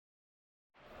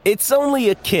It's only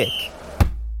a kick,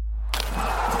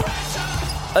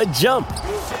 a jump,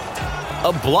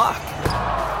 a block.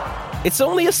 It's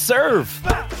only a serve.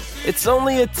 It's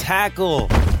only a tackle,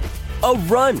 a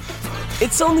run.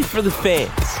 It's only for the fans.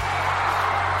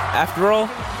 After all,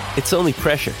 it's only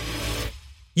pressure.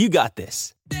 You got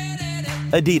this.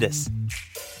 Adidas.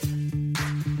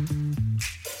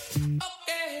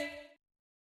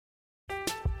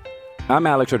 I'm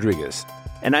Alex Rodriguez.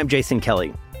 And I'm Jason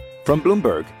Kelly. From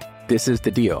Bloomberg, this is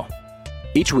The Deal.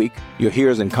 Each week, you'll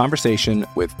hear us in conversation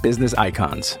with business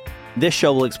icons. This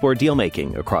show will explore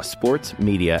deal-making across sports,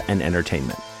 media, and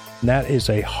entertainment. That is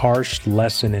a harsh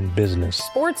lesson in business.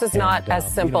 Sports is not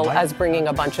as simple as bringing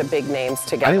a bunch of big names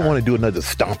together. I didn't want to do another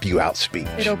stomp you out speech.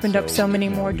 It opened up so many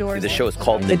more doors. The show is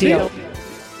called The Deal.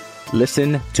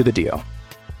 Listen to The Deal.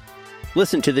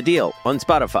 Listen to The Deal on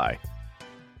Spotify.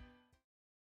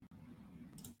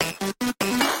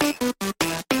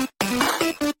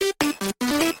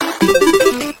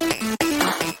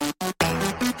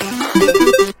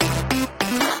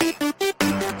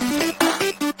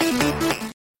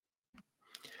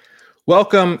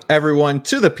 Welcome, everyone,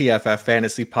 to the PFF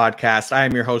Fantasy Podcast. I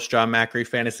am your host, John Macri,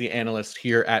 fantasy analyst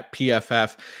here at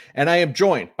PFF, and I am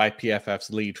joined by PFF's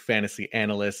lead fantasy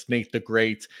analyst, Nate the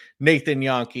Great, Nathan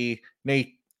Yonke.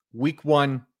 Nate, week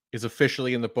one is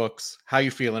officially in the books. How are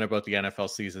you feeling about the NFL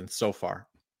season so far?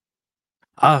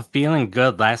 Feeling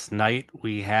good. Last night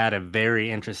we had a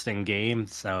very interesting game,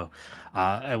 so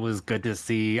it was good to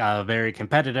see a very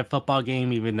competitive football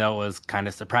game, even though it was kind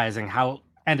of surprising how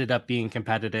ended up being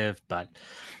competitive, but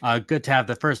good to have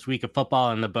the first week of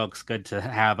football in the books. Good to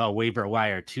have a waiver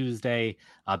wire Tuesday,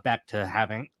 back to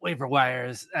having waiver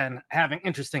wires and having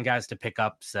interesting guys to pick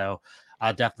up. So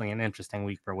definitely an interesting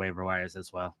week for waiver wires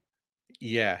as well.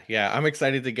 Yeah. I'm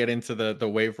excited to get into the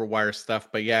waiver wire stuff,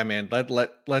 but yeah, man,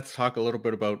 let's talk a little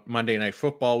bit about Monday Night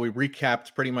Football. We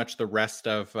recapped pretty much the rest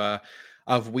of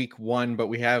week one, but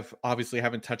we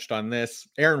haven't touched on this.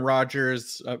 Aaron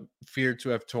Rodgers feared to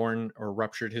have torn or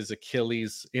ruptured his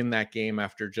Achilles in that game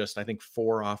after just, I think,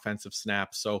 4 offensive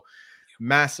snaps. So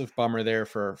massive bummer there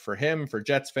for him, for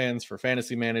Jets fans, for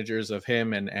fantasy managers of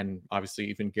him, and obviously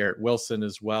even Garrett Wilson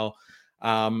as well.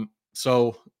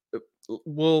 So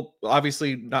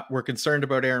we're concerned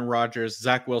about Aaron Rodgers.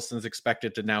 Zach Wilson's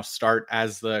expected to now start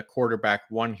as the quarterback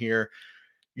one here.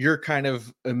 Your kind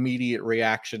of immediate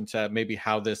reaction to maybe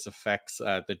how this affects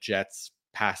the Jets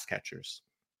pass catchers?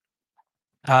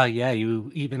 Yeah,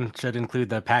 you even should include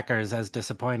the Packers as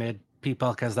disappointed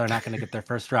people because they're not going to get their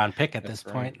first round pick at this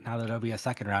point. Right. Now that it'll be a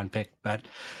second round pick, but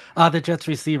the Jets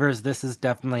receivers, this is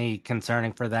definitely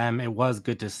concerning for them. It was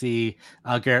good to see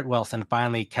Garrett Wilson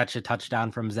finally catch a touchdown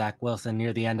from Zach Wilson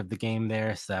near the end of the game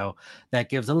there. So that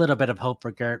gives a little bit of hope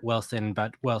for Garrett Wilson,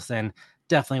 but Wilson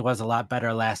definitely was a lot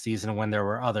better last season when there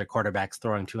were other quarterbacks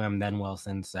throwing to him than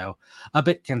Wilson. So a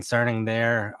bit concerning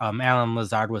there. Allen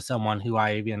Lazard was someone who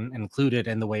I even included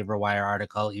in the waiver wire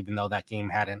article, even though that game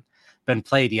hadn't been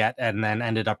played yet, and then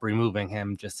ended up removing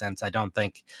him just since I don't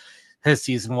think his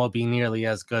season will be nearly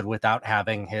as good without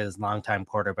having his longtime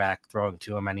quarterback throwing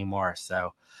to him anymore.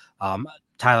 So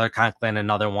Tyler Conklin,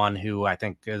 another one who I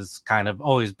think has kind of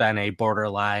always been a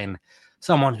borderline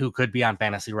someone who could be on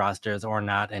fantasy rosters or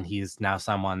not, and he's now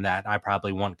someone that I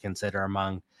probably won't consider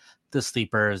among the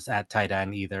sleepers at tight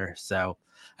end either. So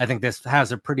I think this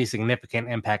has a pretty significant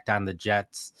impact on the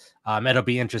Jets. It'll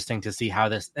be interesting to see how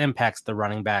this impacts the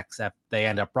running backs if they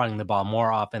end up running the ball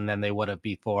more often than they would have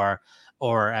before,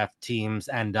 or if teams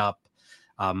end up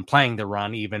playing the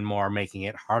run even more, making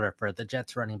it harder for the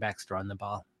Jets running backs to run the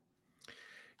ball.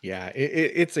 Yeah,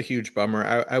 it's a huge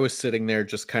bummer. I was sitting there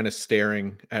just kind of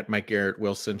staring at my Garrett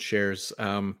Wilson shares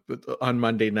on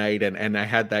Monday night, and I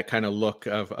had that kind of look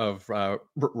of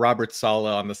Robert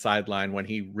Saleh on the sideline when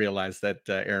he realized that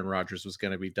Aaron Rodgers was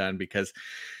going to be done, because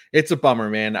it's a bummer,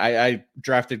 man. I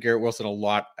drafted Garrett Wilson a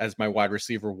lot as my wide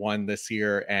receiver 1 this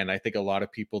year, and I think a lot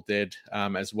of people did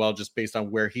as well, just based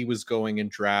on where he was going in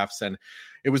drafts. And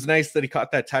it was nice that he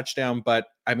caught that touchdown, but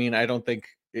I mean, I don't think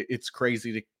it's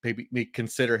crazy to maybe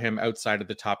consider him outside of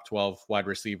the top 12 wide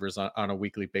receivers on a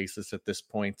weekly basis at this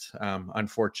point.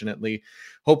 Unfortunately,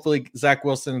 hopefully Zach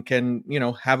Wilson can,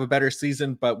 have a better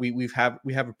season, but we have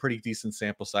a pretty decent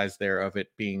sample size there of it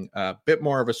being a bit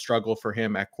more of a struggle for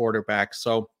him at quarterback.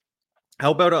 So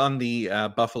how about on the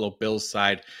Buffalo Bills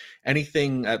side?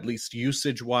 Anything, at least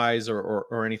usage wise,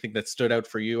 or anything that stood out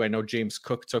for you? I know James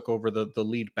Cook took over the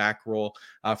lead back role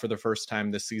for the first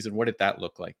time this season. What did that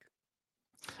look like?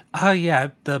 Yeah,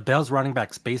 the Bills running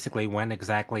backs basically went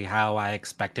exactly how I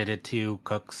expected it to.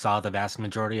 Cook saw the vast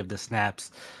majority of the snaps.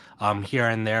 Here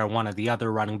and there, one of the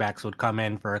other running backs would come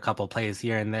in for a couple plays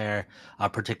here and there,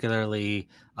 particularly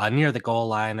near the goal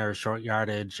line or short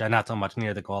yardage. Not so much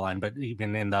near the goal line, but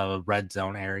even in the red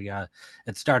zone area,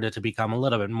 it started to become a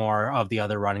little bit more of the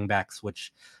other running backs,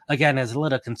 which again is a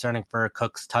little concerning for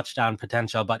Cook's touchdown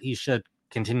potential, but he should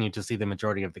continue to see the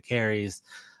majority of the carries.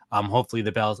 Hopefully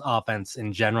the Bills offense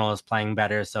in general is playing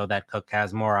better so that Cook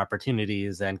has more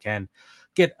opportunities and can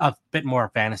get a bit more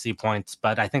fantasy points.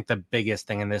 But I think the biggest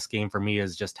thing in this game for me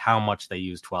is just how much they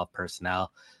use 12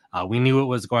 personnel. We knew it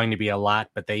was going to be a lot,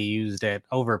 but they used it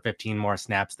over 15 more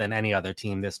snaps than any other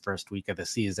team this first week of the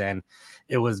season.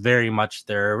 It was very much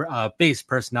their base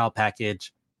personnel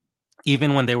package.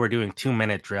 Even when they were doing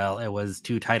 2-minute drill, it was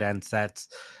 2 tight end sets.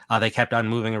 They kept on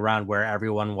moving around where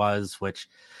everyone was, which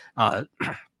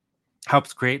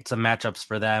helps create some matchups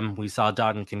for them. We saw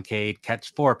Dalton Kincaid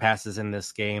catch 4 passes in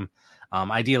this game.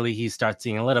 Ideally, he starts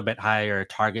seeing a little bit higher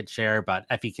target share, but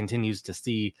if he continues to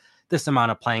see this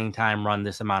amount of playing time, run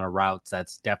this amount of routes,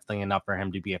 that's definitely enough for him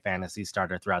to be a fantasy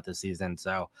starter throughout the season.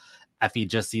 So if he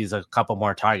just sees a couple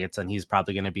more targets, then he's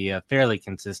probably going to be a fairly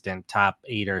consistent top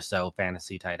 8 or so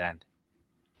fantasy tight end.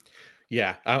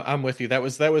 Yeah, I'm with you. That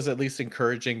was at least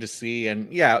encouraging to see.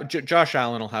 And yeah, Josh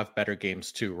Allen will have better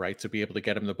games too, right? To be able to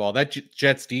get him the ball. That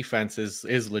Jets defense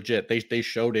is legit. They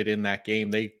showed it in that game.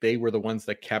 They were the ones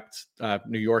that kept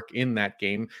New York in that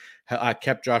game.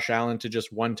 Kept Josh Allen to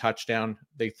just 1 touchdown.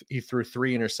 He threw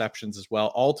 3 interceptions as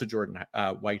well, all to Jordan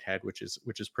Whitehead, which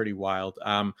is pretty wild.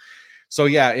 So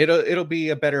yeah, it'll be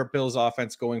a better Bills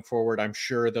offense going forward. I'm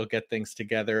sure they'll get things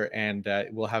together, and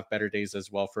we'll have better days as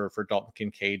well for Dalton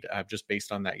Kincaid, just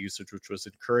based on that usage, which was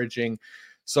encouraging.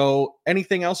 So,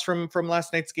 anything else from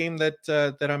last night's game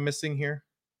that I'm missing here?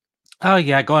 Oh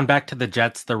yeah, going back to the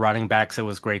Jets, the running backs, it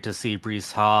was great to see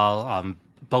Breece Hall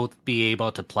both be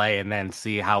able to play and then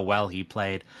see how well he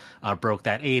played. Broke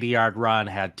that 80-yard run,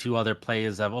 had 2 other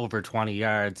plays of over 20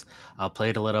 yards,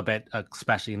 played a little bit,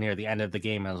 especially near the end of the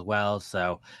game as well.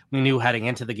 So we knew heading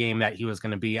into the game that he was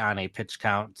going to be on a pitch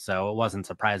count, so it wasn't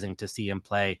surprising to see him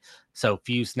play so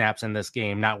few snaps in this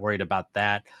game. Not worried about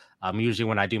that. Usually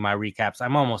when I do my recaps,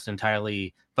 I'm almost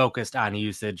entirely focused on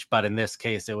usage, but in this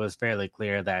case, it was fairly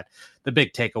clear that the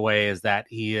big takeaway is that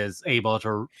he is able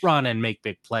to run and make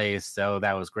big plays, so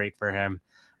that was great for him.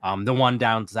 The one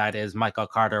downside is Michael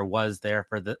Carter was there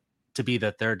to be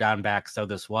the third down back, so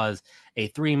this was a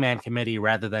 3-man committee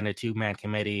rather than a 2-man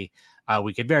committee.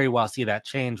 We could very well see that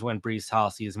change when Breece Hall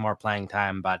sees more playing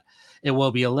time, but it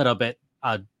will be a little bit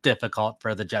difficult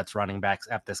for the Jets running backs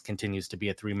if this continues to be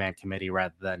a 3-man committee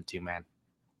rather than 2-man.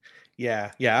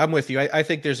 Yeah, I'm with you. I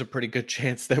think there's a pretty good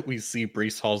chance that we see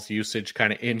Breece Hall's usage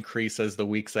kind of increase as the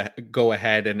weeks go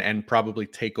ahead and probably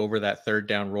take over that third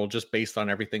down role, just based on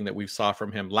everything that we saw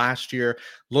from him last year.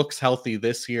 Looks healthy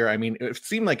this year. I mean, it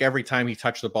seemed like every time he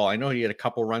touched the ball, I know he had a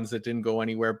couple runs that didn't go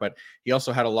anywhere, but he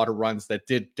also had a lot of runs that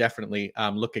did definitely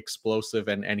look explosive,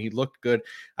 and he looked good.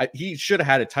 He should have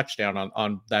had a touchdown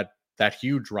on that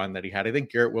huge run that he had. I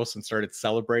think Garrett Wilson started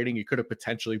celebrating. He could have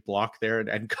potentially blocked there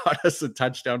and got us a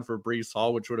touchdown for Breece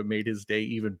Hall, which would have made his day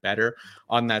even better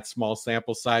on that small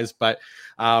sample size. But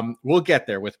we'll get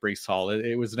there with Breece Hall.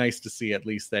 It was nice to see at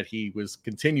least that he was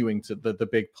continuing to the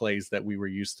big plays that we were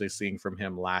used to seeing from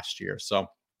him last year. So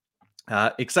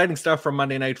exciting stuff from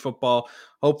Monday Night Football.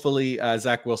 Hopefully,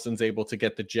 Zach Wilson's able to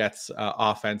get the Jets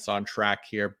offense on track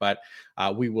here, but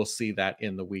we will see that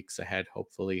in the weeks ahead,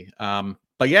 hopefully.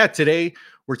 But yeah, today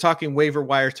we're talking waiver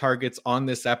wire targets on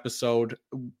this episode.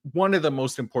 One of the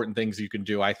most important things you can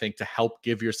do, I think, to help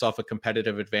give yourself a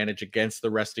competitive advantage against the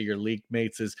rest of your league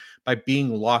mates is by being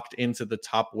locked into the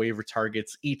top waiver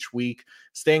targets each week,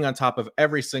 staying on top of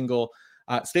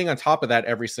that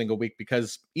every single week,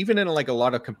 because even in like a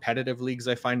lot of competitive leagues,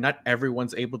 I find not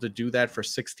everyone's able to do that for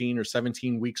 16 or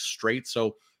 17 weeks straight.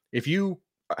 So if you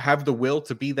have the will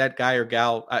to be that guy or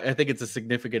gal, I think it's a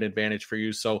significant advantage for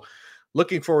you. So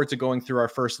looking forward to going through our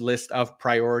first list of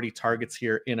priority targets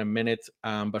here in a minute.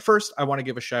 But first, I want to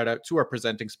give a shout out to our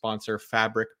presenting sponsor,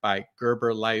 Fabric by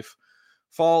Gerber Life.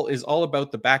 Fall is all about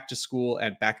the back to school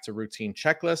and back to routine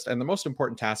checklist, and the most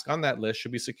important task on that list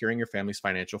should be securing your family's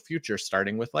financial future,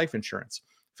 starting with life insurance.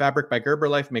 Fabric by Gerber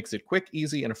Life makes it quick,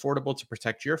 easy, and affordable to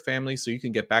protect your family so you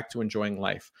can get back to enjoying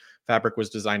life. Fabric was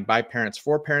designed by parents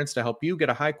for parents to help you get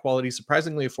a high-quality,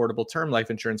 surprisingly affordable term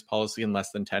life insurance policy in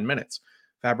less than 10 minutes.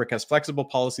 Fabric has flexible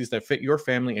policies that fit your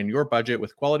family and your budget,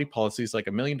 with quality policies like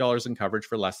 $1 million in coverage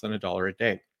for less than $1 a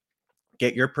day.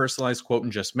 Get your personalized quote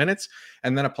in just minutes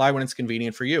and then apply when it's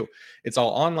convenient for you. It's all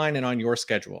online and on your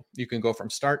schedule. You can go from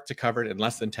start to covered in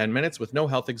less than 10 minutes with no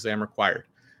health exam required.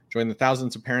 Join the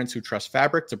thousands of parents who trust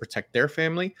Fabric to protect their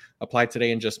family. Apply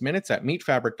today in just minutes at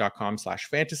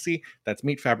meetfabric.com/fantasy. That's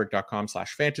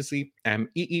meetfabric.com/fantasy,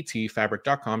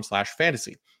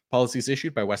 meetfabric.com/fantasy. Policies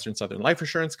issued by Western Southern Life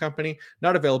Assurance Company,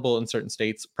 not available in certain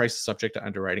states. Prices subject to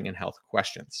underwriting and health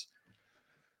questions.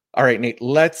 All right, Nate,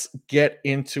 let's get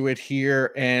into it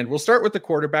here. And we'll start with the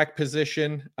quarterback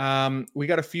position. We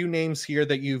got a few names here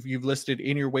that you've listed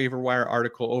in your waiver wire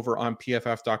article over on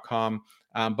pff.com.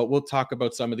 But we'll talk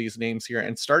about some of these names here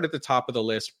and start at the top of the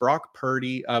list. Brock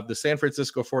Purdy of the San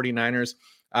Francisco 49ers.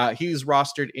 He's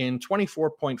rostered in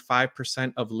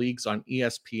 24.5% of leagues on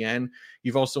ESPN.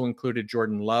 You've also included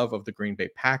Jordan Love of the Green Bay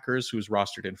Packers, who's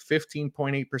rostered in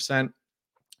 15.8%.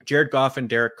 Jared Goff and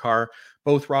Derek Carr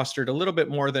both rostered a little bit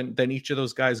more than each of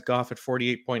those guys. Goff at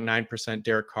 48.9%,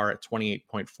 Derek Carr at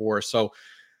 28.4%. So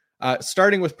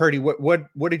starting with Purdy,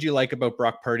 what did you like about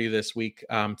Brock Purdy this week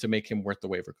to make him worth the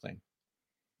waiver claim?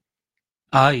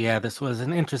 Yeah, this was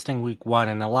an interesting week one,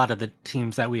 and a lot of the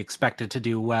teams that we expected to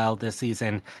do well this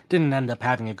season didn't end up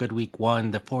having a good week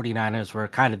one. The 49ers were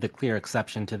kind of the clear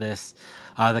exception to this,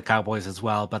 the Cowboys as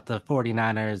well. But the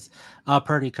 49ers,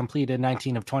 Purdy completed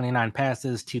 19 of 29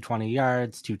 passes, 220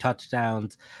 yards, 2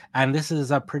 touchdowns. And this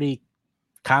is a pretty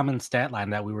common stat line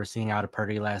that we were seeing out of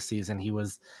Purdy last season. He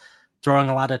was throwing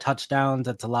a lot of touchdowns.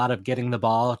 It's a lot of getting the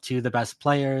ball to the best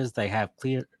players. They have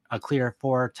a clear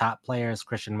 4 top players: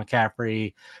 Christian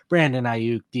McCaffrey, Brandon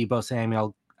Ayuk, Deebo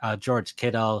Samuel, George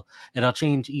Kittle. It'll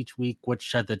change each week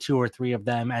which the 2 or 3 of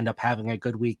them end up having a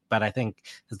good week. But I think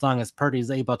as long as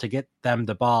Purdy's able to get them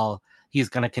the ball, he's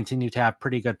going to continue to have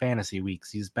pretty good fantasy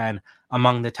weeks. He's been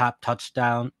among the top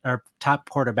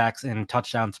quarterbacks in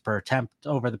touchdowns per attempt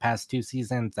over the past 2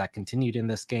 seasons. That continued in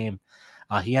this game.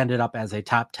 He ended up as a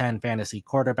top 10 fantasy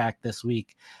quarterback this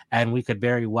week, and we could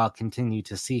very well continue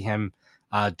to see him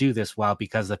do this well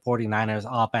because the 49ers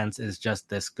offense is just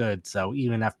this good. So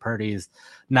even if Purdy's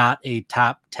not a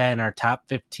top 10 or top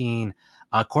 15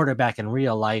 quarterback in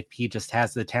real life, he just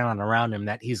has the talent around him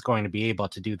that he's going to be able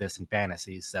to do this in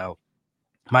fantasy. So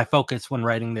my focus when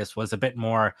writing this was a bit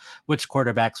more which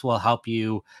quarterbacks will help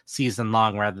you season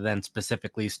long rather than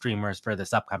specifically streamers for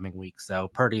this upcoming week. So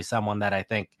Purdy's someone that I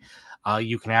think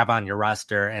you can have on your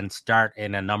roster and start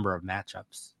in a number of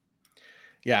matchups.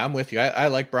 Yeah, I'm with you. I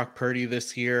like Brock Purdy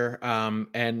this year.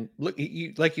 And look,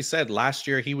 like you said, last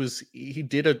year he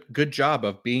did a good job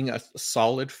of being a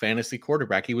solid fantasy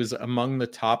quarterback. He was among the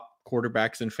top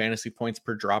quarterbacks in fantasy points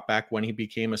per dropback when he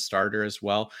became a starter as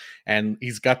well. And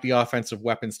he's got the offensive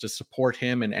weapons to support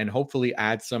him and hopefully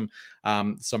add some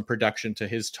production to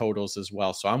his totals as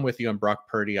well. So I'm with you on Brock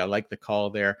Purdy. I like the call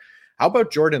there. How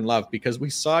about Jordan Love? Because we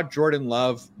saw Jordan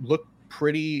Love look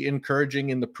pretty encouraging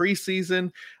in the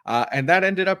preseason, and that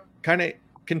ended up kind of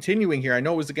continuing here. I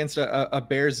know it was against a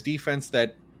Bears defense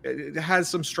that has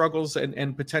some struggles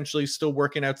and potentially still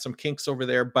working out some kinks over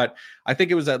there, but I think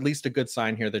it was at least a good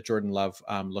sign here that Jordan Love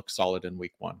looked solid in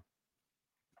week one.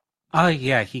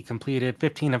 Yeah, he completed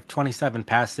 15 of 27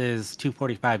 passes,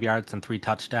 245 yards, and 3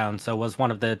 touchdowns. So was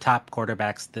one of the top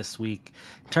quarterbacks this week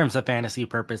in terms of fantasy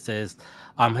purposes.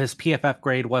 His PFF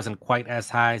grade wasn't quite as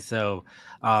high, so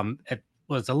it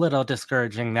was a little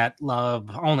discouraging that Love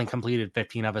only completed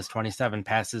 15 of his 27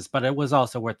 passes. But it was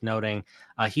also worth noting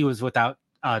he was without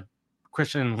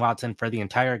Christian Watson for the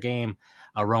entire game.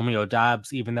 Romeo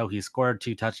Doubs, even though he scored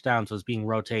 2 touchdowns, was being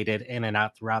rotated in and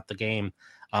out throughout the game.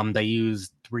 They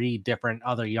used 3 different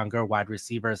other younger wide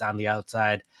receivers on the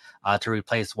outside to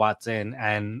replace Watson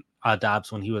and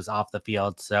Doubs when he was off the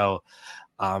field. So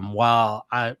while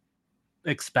I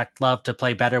expect Love to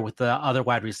play better with the other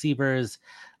wide receivers,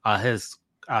 his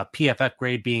PFF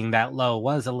grade being that low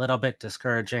was a little bit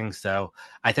discouraging. So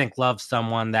I think Love's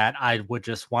someone that I would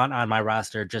just want on my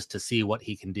roster just to see what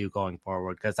he can do going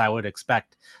forward, because I would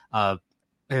expect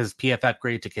his PFF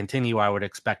grade to continue. I would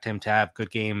expect him to have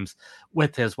good games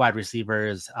with his wide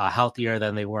receivers healthier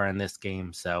than they were in this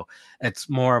game. So it's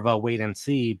more of a wait and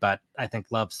see, but I think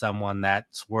Love's someone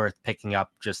that's worth picking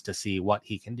up just to see what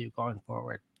he can do going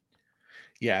forward.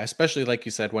 Yeah, especially like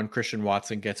you said, when Christian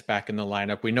Watson gets back in the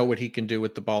lineup, we know what he can do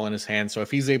with the ball in his hand. So if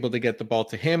he's able to get the ball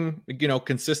to him,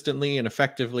 consistently and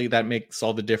effectively, that makes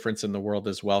all the difference in the world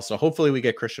as well. So hopefully we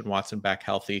get Christian Watson back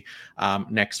healthy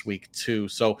next week too.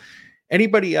 So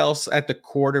anybody else at the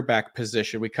quarterback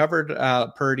position? We covered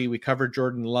Purdy, we covered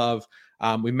Jordan Love.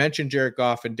 We mentioned Jared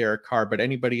Goff and Derek Carr, but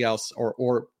anybody else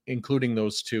or including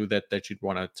those two that you'd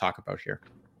want to talk about here?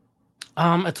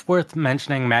 It's worth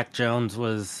mentioning Mac Jones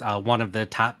was one of the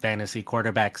top fantasy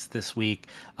quarterbacks this week.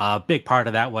 A big part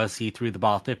of that was he threw the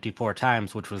ball 54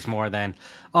 times, which was more than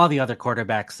all the other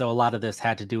quarterbacks. So a lot of this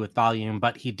had to do with volume,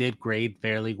 but he did grade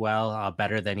fairly well,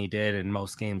 better than he did in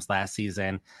most games last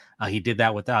season. He did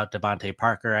that without Devontae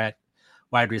Parker at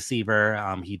wide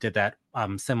receiver. He did that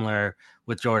similar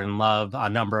with Jordan Love. A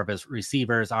number of his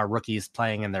receivers are rookies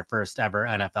playing in their first ever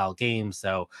NFL game.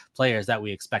 So players that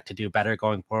we expect to do better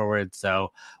going forward.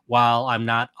 So while I'm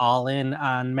not all in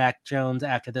on Mac Jones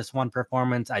after this one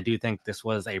performance, I do think this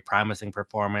was a promising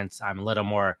performance. I'm a little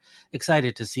more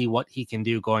excited to see what he can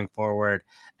do going forward.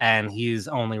 And he's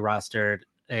only rostered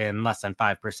in less than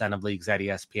 5% of leagues at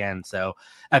ESPN. So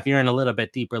if you're in a little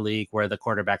bit deeper league where the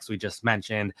quarterbacks we just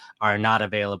mentioned are not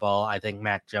available, I think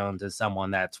Mac Jones is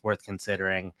someone that's worth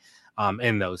considering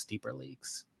in those deeper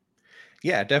leagues.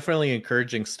 Yeah, definitely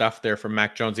encouraging stuff there from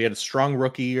Mac Jones. He had a strong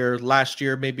rookie year last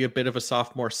year, maybe a bit of a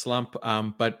sophomore slump,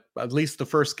 but at least the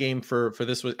first game for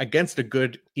this was against a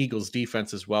good Eagles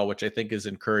defense as well, which I think is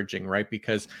encouraging, right?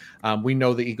 Because we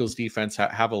know the Eagles defense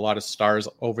have a lot of stars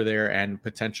over there and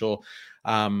potential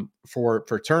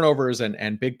for turnovers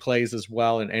and big plays as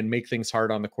well, and make things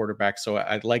hard on the quarterback. So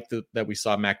I like that we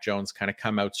saw Mac Jones kind of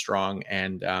come out strong,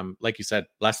 and like you said,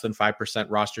 less than 5%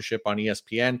 rostership on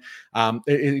ESPN.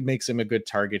 It makes him a good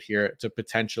target here to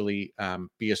potentially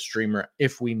be a streamer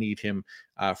if we need him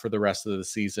for the rest of the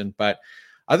season. But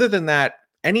other than that,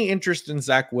 any interest in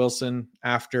Zach Wilson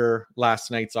after last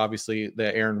night's, obviously,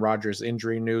 the Aaron Rodgers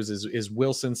injury news? Is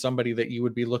Wilson somebody that you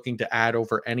would be looking to add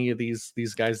over any of these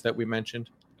guys that we mentioned?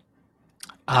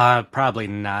 Probably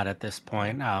not at this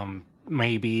point.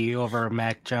 Maybe over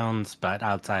Mac Jones, but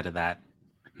outside of that,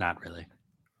 not really.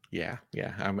 Yeah,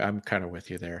 I'm kind of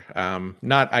with you there.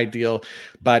 Not ideal,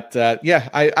 but yeah,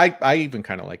 I even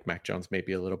kind of like Mac Jones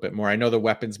maybe a little bit more. I know the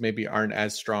weapons maybe aren't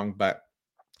as strong, but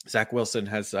Zach Wilson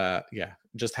has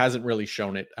just hasn't really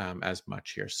shown it as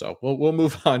much here. So we'll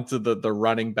move on to the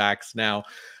running backs now.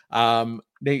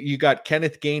 You got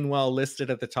Kenneth Gainwell listed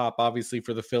at the top, obviously,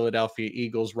 for the Philadelphia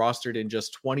Eagles, rostered in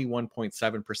just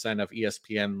 21.7% of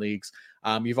ESPN leagues.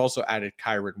 You've also added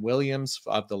Kyron Williams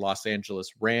of the Los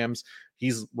Angeles Rams.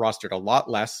 He's rostered a lot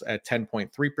less at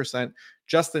 10.3%.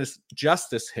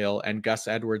 Justice Hill and Gus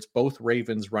Edwards, both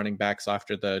Ravens running backs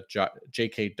after the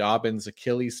J.K. Dobbins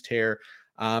Achilles tear.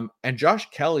 And Josh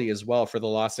Kelly as well for the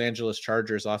Los Angeles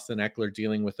Chargers. Austin Eckler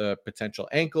dealing with a potential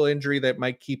ankle injury that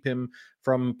might keep him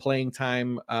from playing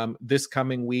time this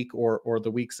coming week or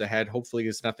the weeks ahead. Hopefully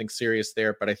there's nothing serious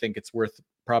there, but I think it's worth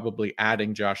probably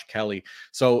adding Josh Kelly.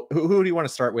 So who do you want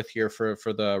to start with here for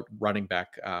the running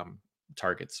back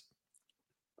targets?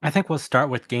 I think we'll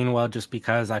start with Gainwell just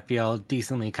because I feel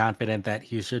decently confident that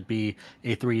he should be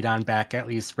a 3-down back, at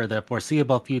least for the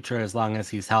foreseeable future, as long as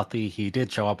he's healthy. He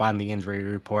did show up on the injury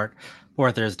report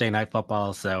for Thursday Night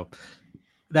Football, so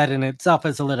that in itself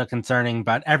is a little concerning,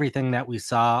 but everything that we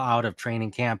saw out of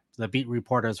training camp, the beat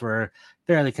reporters were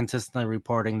fairly consistently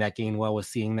reporting that Gainwell was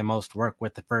seeing the most work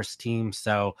with the first team.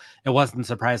 So it wasn't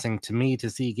surprising to me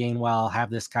to see Gainwell have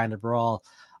this kind of role.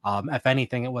 If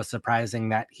anything, it was surprising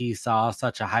that he saw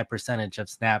such a high percentage of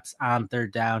snaps on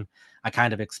third down. I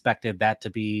kind of expected that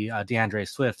to be DeAndre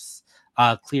Swift's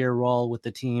clear role with the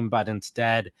team, but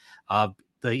instead,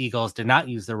 the Eagles did not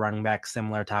use the running back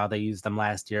similar to how they used them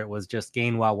last year. It was just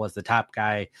Gainwell was the top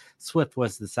guy. Swift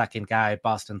was the second guy.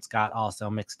 Boston Scott also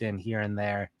mixed in here and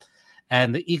there.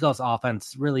 And the Eagles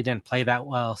offense really didn't play that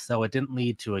well, so it didn't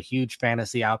lead to a huge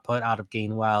fantasy output out of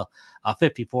Gainwell.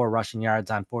 54 rushing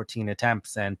yards on 14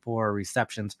 attempts and 4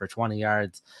 receptions for 20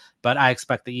 yards. But I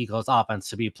expect the Eagles offense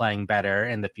to be playing better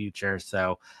in the future.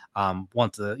 So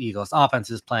once the Eagles offense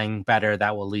is playing better,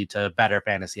 that will lead to better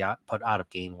fantasy output out of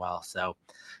Gainwell. So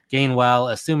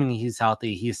Gainwell, assuming he's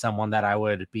healthy, he's someone that I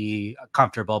would be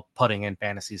comfortable putting in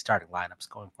fantasy starting lineups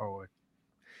going forward.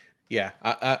 Yeah,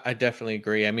 I definitely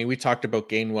agree. I mean, we talked about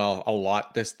Gainwell a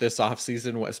lot this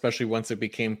offseason, especially once it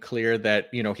became clear that,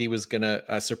 he was going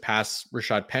to surpass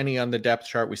Rashad Penny on the depth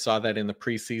chart. We saw that in the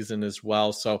preseason as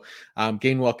well. So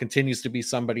Gainwell continues to be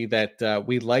somebody that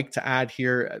we like to add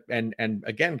here. And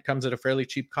again, comes at a fairly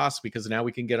cheap cost because now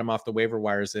we can get him off the waiver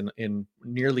wires in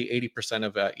nearly 80%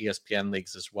 of ESPN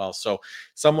leagues as well. So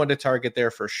someone to target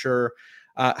there for sure.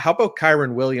 How about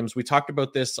Kyron Williams? We talked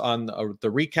about this on the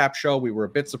recap show. We were a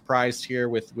bit surprised here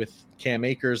with Cam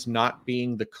Akers not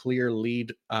being the clear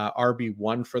lead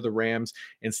RB1 for the Rams.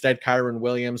 Instead, Kyron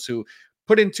Williams, who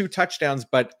put in 2 touchdowns,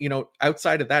 but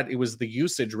outside of that, it was the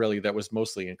usage really that was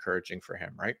mostly encouraging for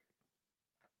him, right?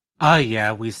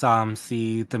 Yeah, we saw him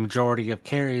see the majority of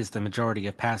carries, the majority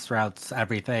of pass routes,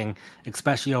 everything,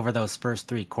 especially over those first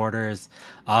 3 quarters.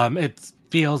 It's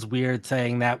feels weird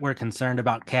saying that we're concerned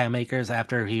about Cam Akers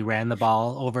after he ran the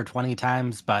ball over 20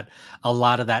 times, but a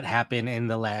lot of that happened in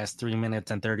the last 3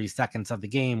 minutes and 30 seconds of the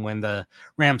game when the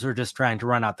Rams were just trying to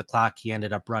run out the clock. He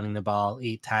ended up running the ball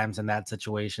 8 times in that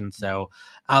situation. So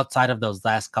outside of those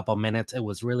last couple minutes, it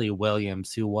was really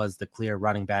Williams who was the clear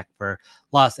running back for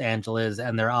Los Angeles,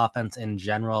 and their offense in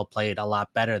general played a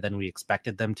lot better than we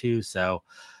expected them to. So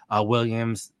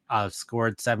Williams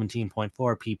scored 17.4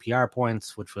 PPR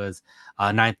points, which was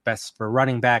ninth best for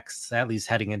running backs, at least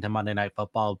heading into Monday Night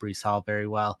Football. Brees Hall very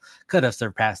well could have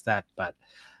surpassed that, but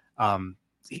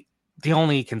the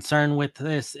only concern with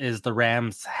this is the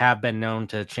Rams have been known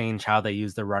to change how they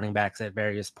use their running backs at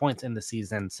various points in the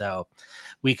season. So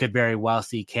we could very well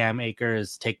see Cam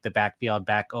Akers take the backfield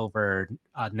back over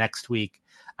next week.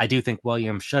 I do think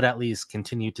Williams should at least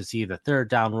continue to see the third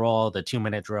down role, the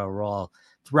 2-minute drill role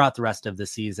throughout the rest of the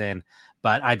season.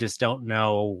 But I just don't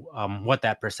know what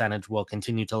that percentage will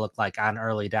continue to look like on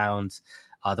early downs.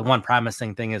 The one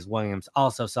promising thing is Williams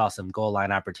also saw some goal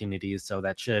line opportunities, so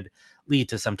that should lead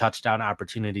to some touchdown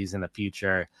opportunities in the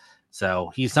future.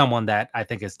 So he's someone that I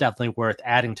think is definitely worth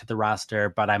adding to the roster,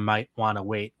 but I might want to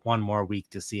wait one more week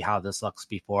to see how this looks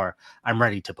before I'm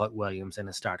ready to put Williams in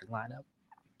a starting lineup.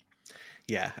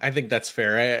 Yeah, I think that's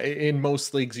fair. In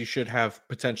most leagues, you should have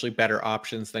potentially better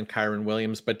options than Kyron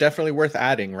Williams, but definitely worth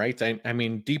adding, right? I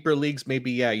mean, deeper leagues,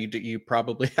 maybe, yeah, you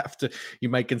probably have to, you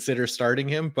might consider starting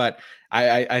him, but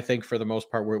I think for the most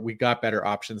part, we got better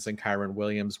options than Kyron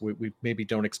Williams. We maybe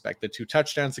don't expect the 2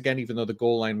 touchdowns again, even though the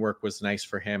goal line work was nice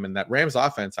for him, and that Rams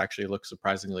offense actually looks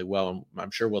surprisingly well. And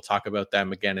I'm sure we'll talk about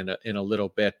them again in a little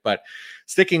bit, but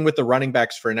sticking with the running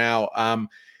backs for now.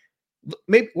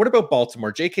 Maybe what about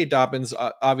Baltimore? J.K. Dobbins,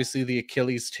 obviously the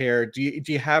Achilles tear. Do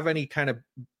you have any kind of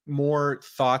more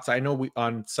thoughts? I know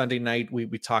on Sunday night we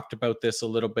talked about this a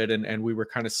little bit, and we were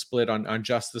kind of split on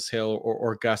Justice Hill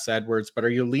or Gus Edwards. But are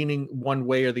you leaning one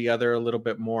way or the other a little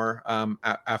bit more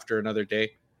after another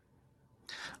day?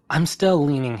 I'm still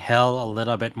leaning Hill a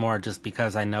little bit more just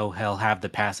because I know he'll have the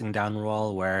passing down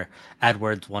role where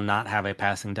Edwards will not have a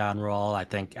passing down role. I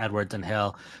think Edwards and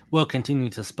Hill will continue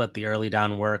to split the early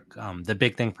down work. The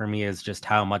big thing for me is just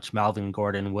how much Melvin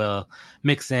Gordon will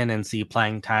mix in and see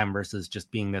playing time versus just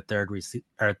being the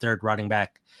third running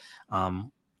back.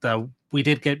 We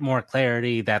did get more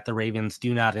clarity that the Ravens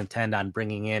do not intend on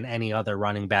bringing in any other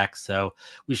running backs, so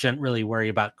we shouldn't really worry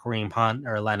about Kareem Hunt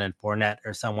or Leonard Fournette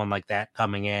or someone like that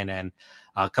coming in and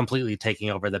completely taking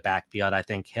over the backfield. I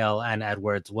think Hill and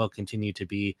Edwards will continue to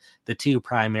be the 2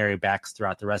 primary backs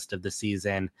throughout the rest of the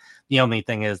season. The only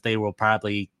thing is they will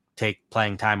probably take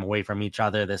playing time away from each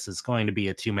other. This is going to be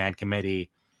a 2-man committee,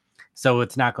 so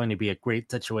it's not going to be a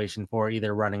great situation for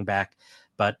either running back,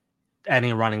 but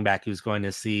any running back who's going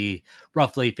to see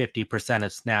roughly 50%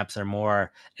 of snaps or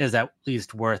more is at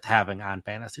least worth having on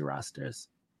fantasy rosters.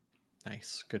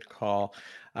 Nice. Good call.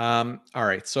 All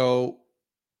right. So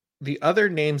the other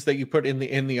names that you put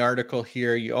in the article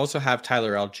here, you also have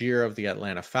Tyler Algier of the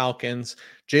Atlanta Falcons,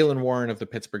 Jalen Warren of the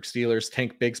Pittsburgh Steelers,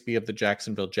 Tank Bigsby of the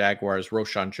Jacksonville Jaguars,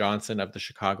 Roshan Johnson of the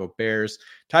Chicago Bears,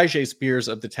 Tyjae Spears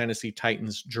of the Tennessee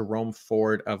Titans, Jerome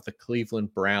Ford of the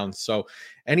Cleveland Browns. So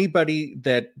anybody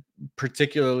that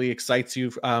particularly excites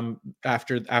you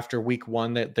after week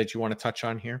 1 that you want to touch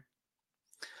on here?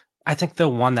 I think the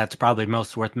one that's probably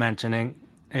most worth mentioning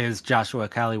is Joshua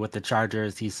Kelly with the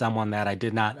Chargers. He's someone that I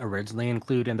did not originally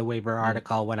include in the waiver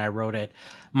article when I wrote it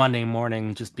Monday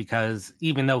morning, just because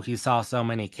even though he saw so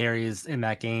many carries in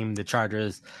that game, the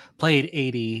Chargers played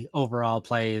 80 overall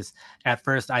plays. At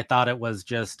first, I thought it was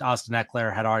just Austin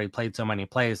Eckler had already played so many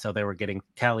plays, so they were getting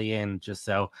Kelly in just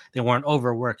so they weren't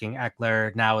overworking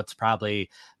Eckler. Now it's probably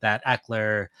that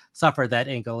Eckler suffered that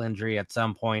ankle injury at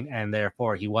some point, and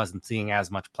therefore he wasn't seeing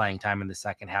as much playing time in the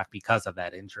second half because of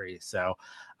that injury. So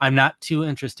I'm not too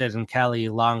interested in Kelly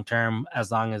long-term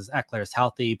as long as Eckler is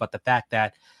healthy, but the fact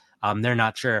that they're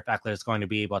not sure if Eckler is going to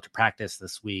be able to practice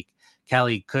this week,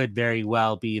 Kelly could very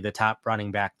well be the top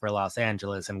running back for Los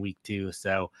Angeles in week 2.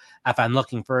 So if I'm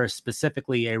looking for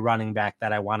specifically a running back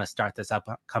that I want to start this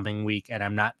upcoming week, and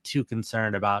I'm not too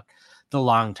concerned about the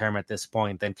long term at this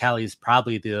point, then Kelly's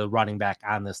probably the running back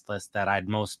on this list that I'd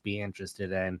most be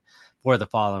interested in for the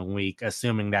following week,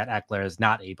 assuming that Eckler is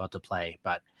not able to play.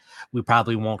 But we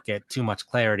probably won't get too much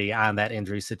clarity on that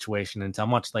injury situation until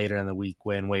much later in the week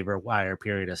when waiver wire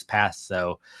period has passed.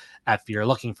 So if you're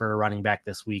looking for a running back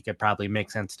this week, it probably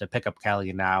makes sense to pick up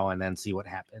Kelly now and then see what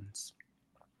happens.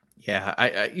 Yeah,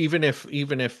 I even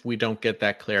if we don't get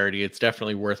that clarity, it's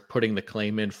definitely worth putting the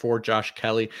claim in for Josh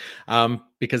Kelly,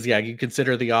 because you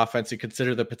consider the offense, you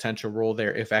consider the potential role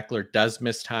there if Eckler does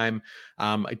miss time.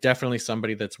 Definitely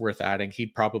somebody that's worth adding.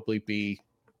 He'd probably be,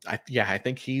 I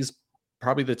think he's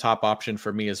probably the top option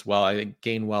for me as well. I think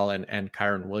Gainwell and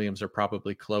Kyron Williams are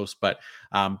probably close, but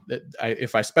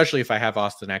especially if I have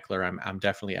Austin Eckler, I'm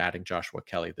definitely adding Joshua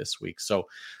Kelly this week. So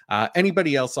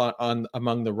anybody else on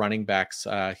among the running backs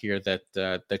here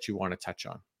that you want to touch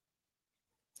on?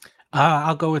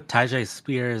 I'll go with Tyjae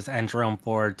Spears and Jerome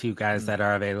Ford, two guys that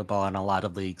are available in a lot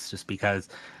of leagues, just because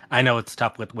I know it's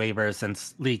tough with waivers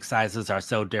since league sizes are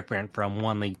so different from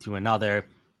one league to another.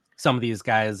 Some of these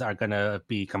guys are going to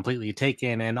be completely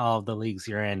taken in all of the leagues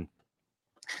you're in.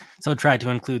 So try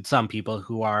to include some people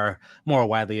who are more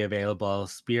widely available.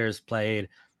 Spears played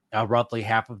roughly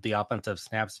half of the offensive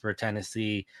snaps for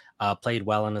Tennessee, played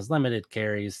well in his limited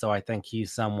carries. So I think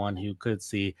he's someone who could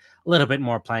see a little bit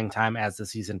more playing time as the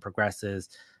season progresses.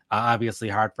 Obviously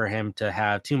hard for him to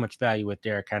have too much value with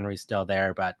Derrick Henry still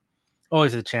there, but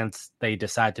always a chance they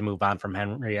decide to move on from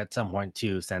Henry at some point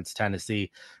too, since Tennessee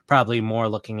probably more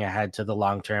looking ahead to the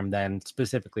long term than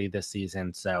specifically this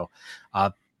season. So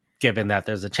given that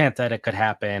there's a chance that it could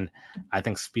happen, I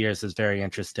think Spears is very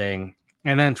interesting.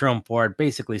 And then Jerome Ford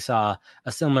basically saw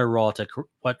a similar role to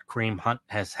what Kareem Hunt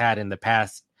has had in the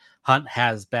past. Hunt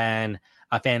has been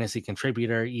a fantasy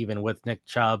contributor, even with Nick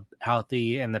Chubb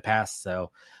healthy in the past.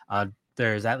 So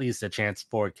there's at least a chance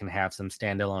Ford can have some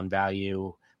standalone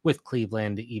value with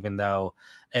Cleveland, even though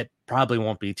it probably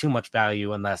won't be too much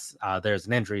value unless there's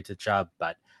an injury to Chubb.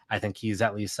 But I think he's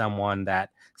at least someone that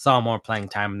saw more playing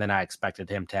time than I expected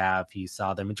him to have. He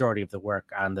saw the majority of the work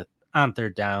on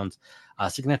third downs,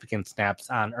 significant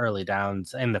snaps on early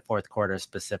downs in the fourth quarter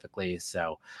specifically.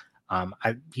 So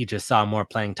he just saw more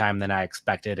playing time than I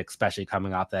expected, especially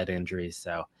coming off that injury.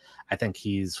 So I think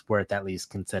he's worth at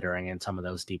least considering in some of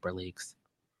those deeper leagues.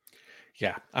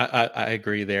 Yeah, I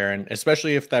agree there, and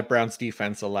especially if that Browns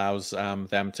defense allows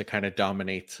them to kind of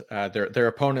dominate their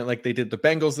opponent like they did the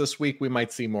Bengals this week, we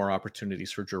might see more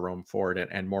opportunities for Jerome Ford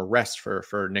and more rest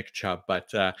for Nick Chubb. But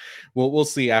we'll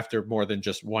see after more than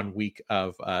just 1 week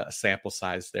of sample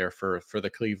size there for the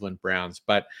Cleveland Browns.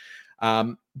 But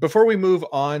before we move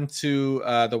on to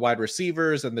the wide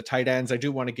receivers and the tight ends, I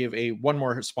do want to give one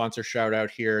more sponsor shout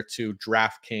out here to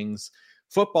DraftKings.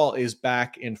 Football is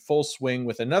back in full swing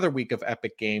with another week of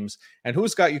epic games. And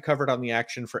who's got you covered on the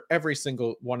action for every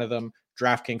single one of them?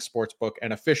 DraftKings Sportsbook,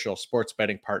 an official sports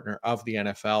betting partner of the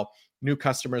NFL. New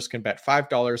customers can bet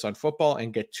 $5 on football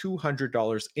and get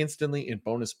 $200 instantly in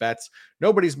bonus bets.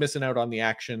 Nobody's missing out on the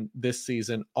action this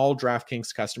season. All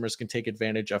DraftKings customers can take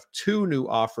advantage of 2 new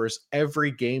offers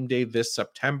every game day this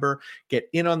September. Get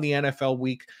in on the NFL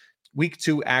Week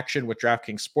 2 action with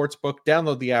DraftKings Sportsbook.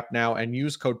 Download the app now and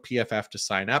use code PFF to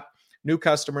sign up. New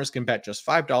customers can bet just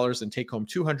 $5 and take home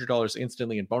 $200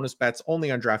 instantly in bonus bets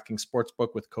only on DraftKings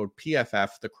Sportsbook with code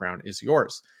PFF. The crown is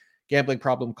yours. Gambling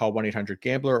problem? Call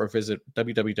 1-800-GAMBLER or visit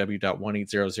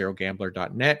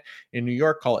www.1800gambler.net. In New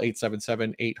York, call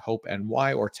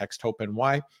 877-8-HOPE-NY or text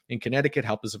HOPE-NY. In Connecticut,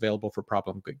 help is available for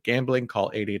problem gambling. Call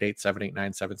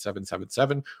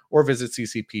 888-789-7777 or visit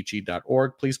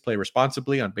ccpg.org. Please play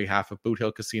responsibly on behalf of Boot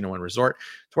Hill Casino and Resort.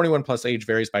 21 plus age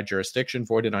varies by jurisdiction.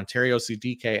 Void in Ontario. See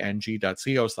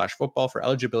dkng.co/football for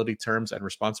eligibility terms and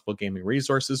responsible gaming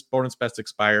resources. Bonus bets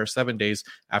expire 7 days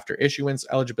after issuance.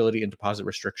 Eligibility and deposit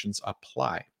restrictions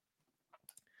apply.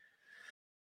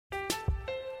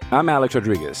 I'm Alex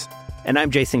Rodriguez. And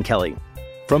I'm Jason Kelly.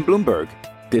 From Bloomberg,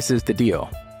 this is The Deal.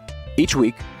 Each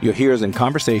week, you'll hear us in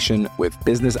conversation with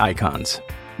business icons.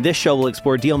 This show will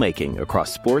explore deal-making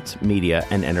across sports, media,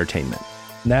 and entertainment.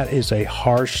 That is a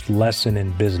harsh lesson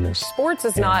in business. Sports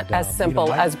is not as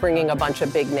simple as bringing a bunch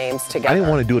of big names together. I didn't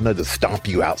want to do another stomp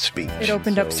you out speech. It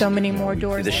opened up so many more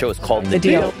doors. The show is called The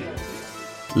Deal.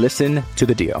 Listen to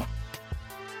The Deal.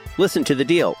 Listen to The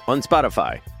Deal on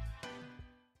Spotify.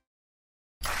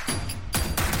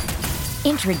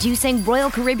 Introducing Royal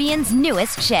Caribbean's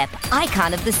newest ship,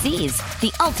 Icon of the Seas,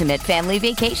 the ultimate family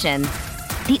vacation.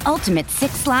 The ultimate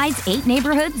 6 slides, 8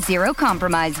 neighborhoods, 0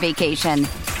 compromise vacation.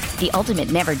 The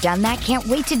ultimate never done that, can't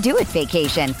wait to do it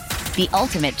vacation. The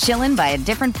ultimate chillin' by a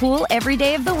different pool every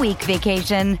day of the week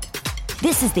vacation.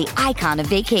 This is the Icon of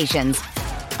vacations.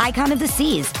 Icon of the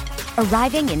Seas,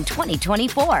 arriving in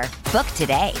 2024. Book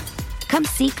today. Come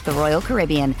seek the Royal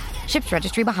Caribbean. Ships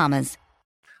Registry, Bahamas.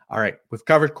 All right, we've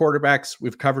covered quarterbacks,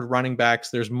 we've covered running backs.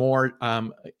 There's more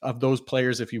of those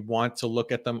players if you want to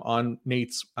look at them on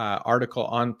Nate's article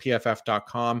on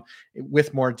pff.com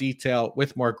with more detail,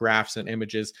 with more graphs and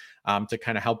images to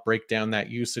kind of help break down that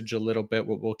usage a little bit.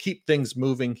 We'll keep things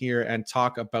moving here and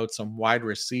talk about some wide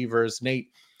receivers. Nate,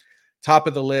 top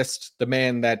of the list, the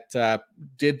man that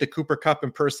did the Cooper Kupp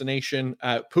impersonation,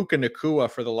 Puka Nacua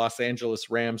for the Los Angeles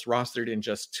Rams, rostered in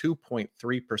just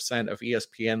 2.3% of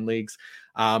ESPN leagues.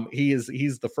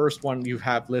 He's the first one you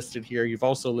have listed here. You've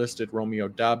also listed Romeo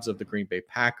Doubs of the Green Bay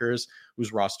Packers,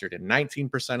 who's rostered in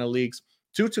 19% of leagues.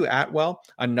 Tutu Atwell,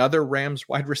 another Rams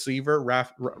wide receiver,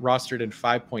 rostered in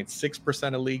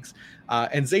 5.6% of leagues.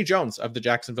 And Zay Jones of the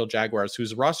Jacksonville Jaguars,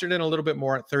 who's rostered in a little bit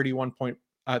more at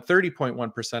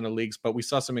 30.1% of leagues, but we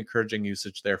saw some encouraging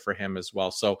usage there for him as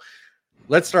well. So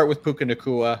let's start with Puka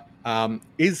Nacua.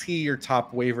 Is he your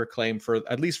top waiver claim for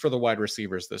at least for the wide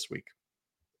receivers this week?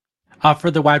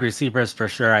 For the wide receivers, for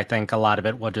sure. I think a lot of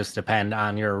it will just depend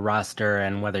on your roster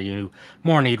and whether you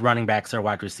more need running backs or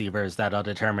wide receivers. That'll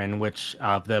determine which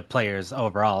of the players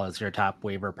overall is your top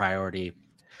waiver priority.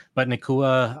 But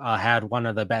Nacua had one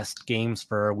of the best games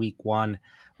for week one.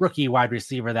 Rookie wide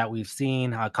receiver that we've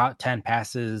seen, caught 10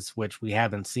 passes, which we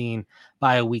haven't seen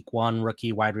by a week one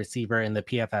rookie wide receiver in the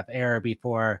PFF era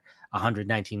before.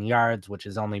 119 yards, which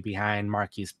is only behind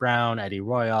Marquise Brown, Eddie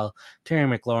Royal, Terry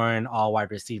McLaurin, all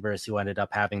wide receivers who ended up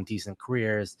having decent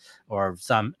careers, or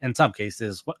in some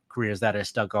cases, careers that are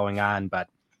still going on. But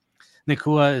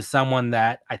Nacua is someone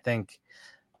that I think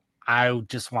I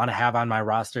just want to have on my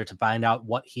roster to find out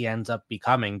what he ends up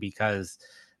becoming, because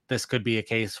this could be a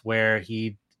case where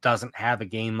he doesn't have a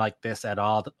game like this at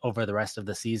all over the rest of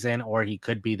the season, or he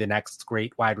could be the next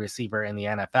great wide receiver in the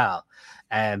NFL.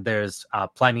 And there's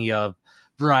plenty of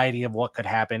variety of what could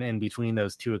happen in between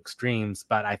those two extremes,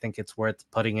 but I think it's worth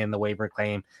putting in the waiver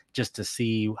claim just to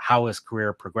see how his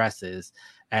career progresses.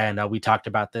 And we talked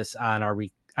about this on our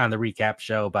on the recap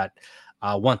show, but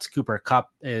once Cooper Kupp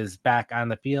is back on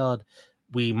the field,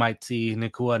 we might see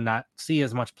Nacua not see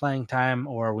as much playing time,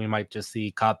 or we might just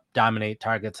see Kupp dominate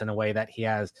targets in a way that he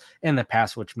has in the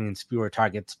past, which means fewer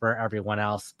targets for everyone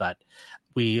else. But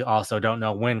we also don't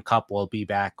know when Kupp will be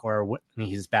back, or when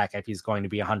he's back, if he's going to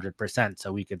be 100%.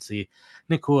 So we could see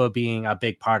Nacua being a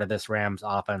big part of this Rams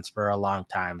offense for a long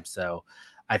time. So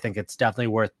I think it's definitely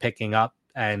worth picking up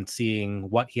and seeing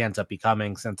what he ends up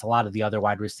becoming, since a lot of the other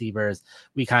wide receivers,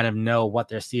 we kind of know what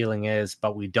their ceiling is,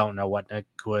 but we don't know what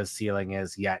Nacua's ceiling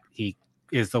is yet. He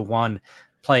is the one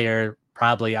player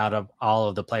probably out of all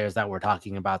of the players that we're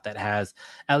talking about that has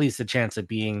at least a chance of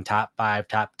being top 5,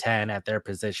 top 10 at their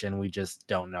position. We just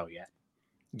don't know yet.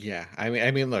 Yeah,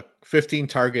 I mean, look, 15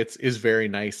 targets is very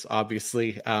nice,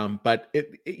 obviously, but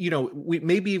we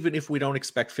maybe even if we don't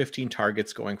expect 15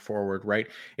 targets going forward, right?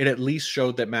 It at least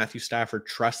showed that Matthew Stafford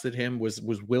trusted him, was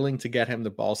willing to get him the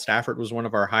ball. Stafford was one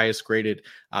of our highest graded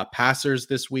passers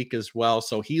this week as well,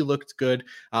 so he looked good.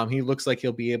 He looks like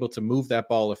he'll be able to move that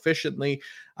ball efficiently.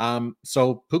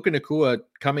 So Puka Nacua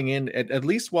coming in at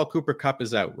least while Cooper Kupp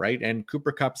is out, right? And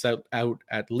Cooper Kupp's out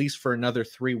at least for another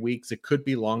 3 weeks. It could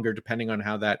be longer depending on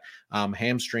how that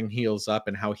hamstring heals up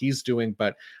and how he's doing.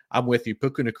 But I'm with you.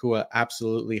 Puka Nacua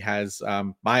absolutely has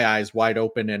my eyes wide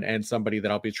open, and somebody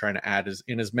that I'll be trying to add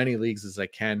in as many leagues as I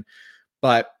can.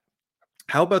 But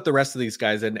how about the rest of these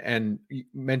guys? And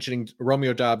mentioning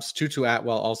Romeo Doubs, Tutu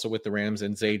Atwell also with the Rams,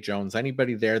 and Zay Jones.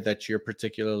 Anybody there that you're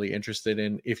particularly interested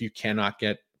in if you cannot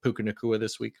get Puka Nacua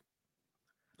this week?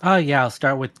 Yeah, I'll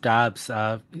start with Doubs.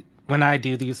 When I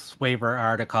do these waiver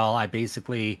article, I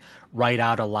basically write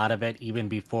out a lot of it even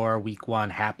before week one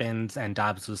happens. And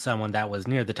Doubs was someone that was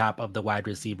near the top of the wide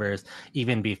receivers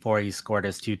even before he scored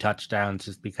his 2 touchdowns,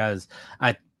 just because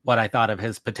what I thought of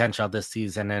his potential this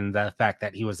season and the fact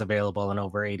that he was available in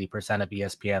over 80% of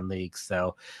ESPN leagues.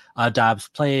 So Doubs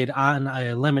played on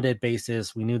a limited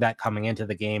basis. We knew that coming into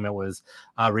the game. It was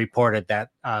reported that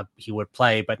he would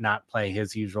play, but not play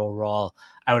his usual role.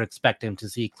 I would expect him to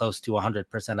see close to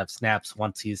 100% of snaps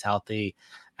once he's healthy.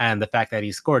 And the fact that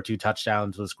he scored 2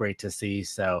 touchdowns was great to see.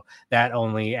 So that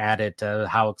only added to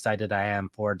how excited I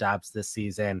am for Doubs this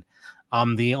season.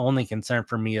 The only concern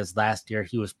for me is last year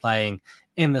he was playing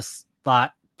in the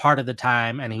slot part of the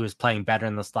time, and he was playing better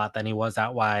in the slot than he was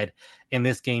out wide. In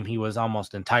this game, he was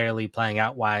almost entirely playing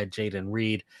out wide. Jaden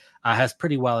Reed has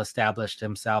pretty well established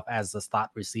himself as the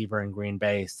slot receiver in Green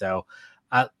Bay. So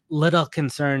a little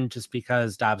concerned just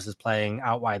because Doubs is playing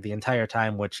out wide the entire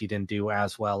time, which he didn't do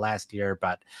as well last year.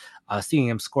 But seeing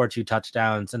him score 2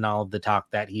 touchdowns and all of the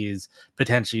talk that he's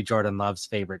potentially Jordan Love's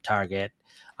favorite target,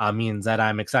 means that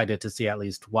I'm excited to see at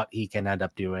least what he can end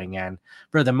up doing. And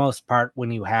for the most part,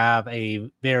 when you have a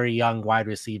very young wide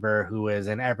receiver who is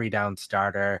an every down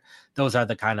starter, those are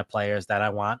the kind of players that I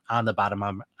want on the bottom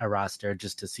of a roster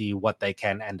just to see what they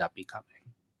can end up becoming.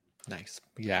 Nice.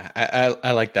 Yeah,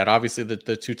 I like that. Obviously,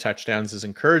 the 2 touchdowns is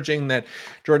encouraging that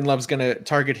Jordan Love's going to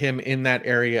target him in that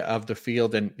area of the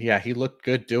field. And yeah, he looked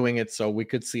good doing it. So we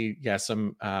could see,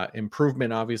 some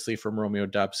improvement, obviously, from Romeo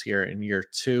Doubs here in year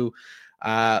 2.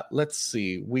 Let's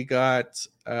see. We got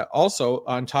also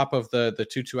on top of the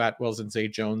Tutu Atwells and Zay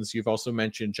Jones, you've also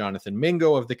mentioned Jonathan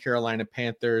Mingo of the Carolina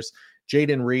Panthers,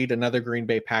 Jaden Reed, another Green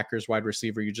Bay Packers wide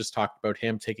receiver. You just talked about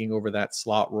him taking over that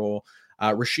slot role.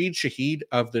 Rashid Shaheed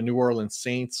of the New Orleans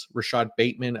Saints, Rashad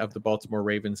Bateman of the Baltimore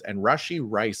Ravens, and Rashee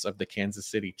Rice of the Kansas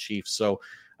City Chiefs. So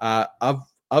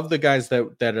of the guys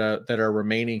that are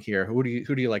remaining here, who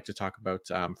do you like to talk about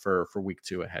for week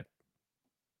 2 ahead?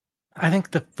 I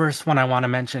think the first one I want to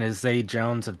mention is Zay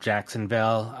Jones of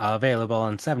Jacksonville, available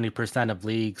in 70% of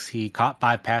leagues. He caught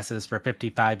 5 passes for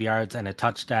 55 yards and a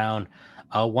touchdown.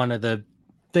 One of the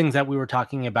things that we were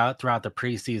talking about throughout the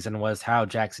preseason was how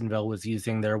Jacksonville was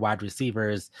using their wide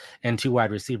receivers in 2 wide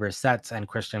receiver sets, and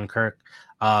Christian Kirk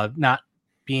not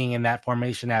being in that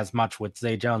formation as much, with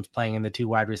Zay Jones playing in the 2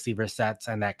 wide receiver sets,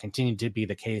 and that continued to be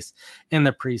the case in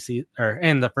the preseason or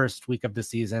in the first week of the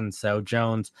season. So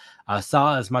Jones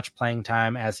saw as much playing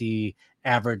time as he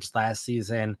averaged last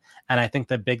season, and I think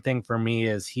the big thing for me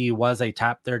is he was a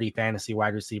top 30 fantasy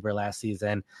wide receiver last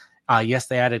season. Yes,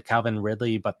 they added Calvin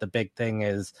Ridley, but the big thing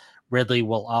is Ridley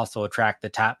will also attract the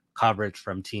top coverage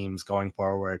from teams going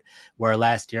forward, where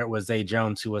last year it was Zay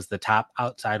Jones who was the top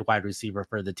outside wide receiver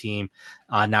for the team.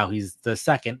 Now he's the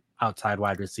second outside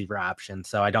wide receiver option.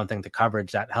 So I don't think the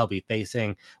coverage that he'll be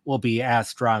facing will be as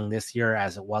strong this year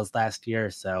as it was last year.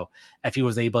 So if he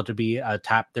was able to be a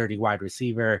top 30 wide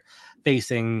receiver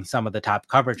facing some of the top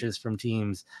coverages from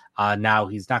teams, now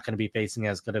he's not going to be facing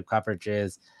as good of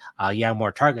coverages.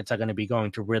 More targets are going to be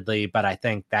going to Ridley, but I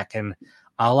think that can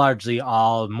largely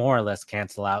all more or less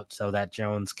cancel out so that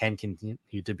Jones can continue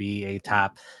to be a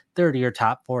top 30 or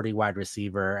top 40 wide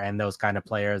receiver. And those kind of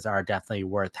players are definitely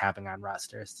worth having on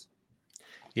rosters.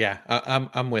 Yeah,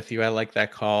 I'm with you. I like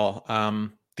that call.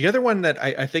 The other one that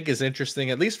I think is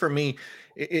interesting, at least for me,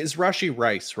 is Rashee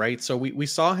Rice, right? So we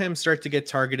saw him start to get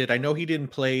targeted. I know he didn't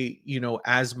play,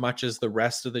 as much as the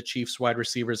rest of the Chiefs wide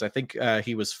receivers. I think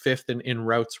he was 5th in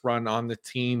routes run on the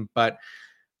team, but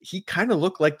he kind of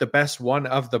looked like the best one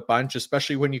of the bunch,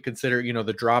 especially when you consider,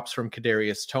 the drops from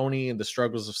Kadarius Toney and the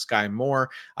struggles of Sky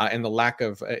Moore and the lack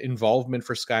of involvement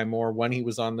for Sky Moore when he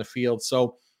was on the field.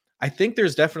 So I think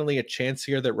there's definitely a chance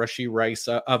here that Rashee Rice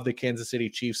of the Kansas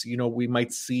City Chiefs, we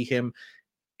might see him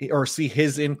or see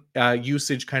his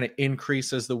usage kind of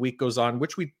increase as the week goes on,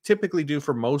 which we typically do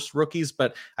for most rookies.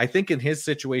 But I think in his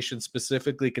situation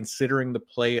specifically, considering the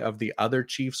play of the other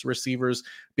Chiefs receivers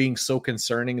being so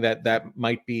concerning, that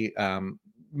might be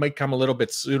might come a little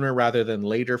bit sooner rather than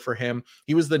later for him.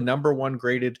 He was the number 1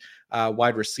 graded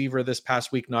wide receiver this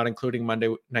past week, not including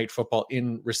Monday Night Football,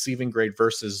 in receiving grade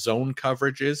versus zone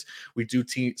coverages. We do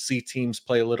see teams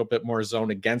play a little bit more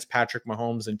zone against Patrick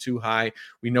Mahomes and too high.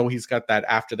 We know he's got that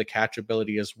after the catch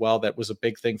ability as well. That was a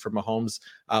big thing for Mahomes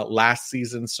last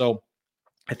season. So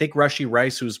I think Rashee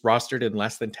Rice, who's rostered in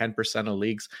less than 10% of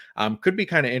leagues, could be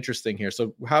kind of interesting here.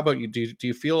 So how about you? Do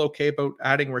you feel okay about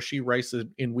adding Rashee Rice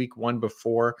in week 1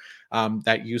 before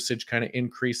that usage kind of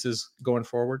increases going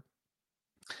forward?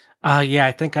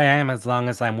 I think I am, as long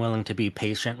as I'm willing to be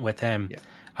patient with him.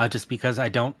 Yeah. Just because I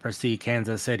don't foresee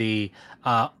Kansas City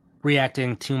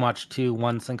reacting too much to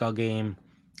one single game.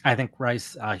 I think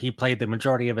Rice, he played the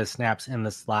majority of his snaps in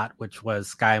the slot, which was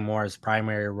Sky Moore's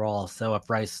primary role. So if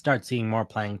Rice starts seeing more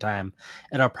playing time,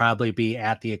 it'll probably be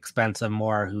at the expense of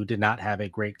Moore, who did not have a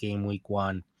great game week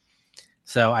 1.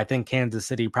 So I think Kansas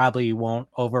City probably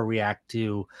won't overreact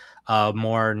to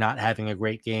Moore not having a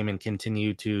great game and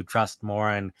continue to trust Moore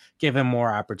and give him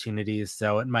more opportunities.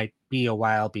 So it might be a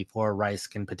while before Rice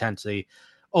can potentially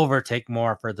overtake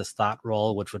Moore for the slot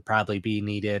role, which would probably be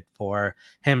needed for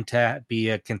him to be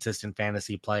a consistent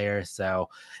fantasy player. So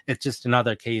it's just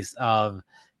another case of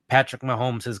Patrick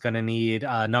Mahomes is going to need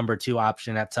a number 2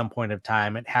 option at some point of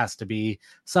time. It has to be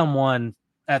someone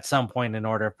at some point in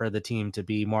order for the team to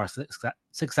be more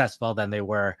successful than they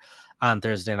were on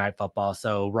Thursday Night Football.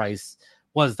 So Rice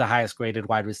was the highest graded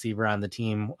wide receiver on the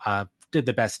team, did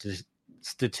the best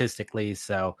statistically.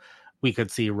 So we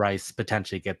could see Rice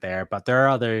potentially get there, but there are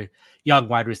other young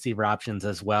wide receiver options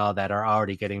as well that are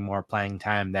already getting more playing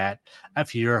time, that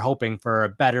if you're hoping for a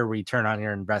better return on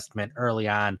your investment early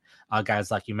on, guys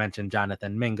like you mentioned,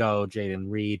 Jonathan Mingo, Jaden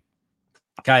Reed,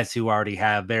 guys who already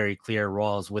have very clear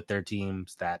roles with their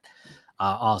teams that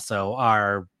also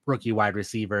are rookie wide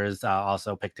receivers,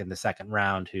 also picked in the second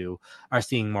round, who are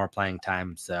seeing more playing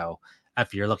time. So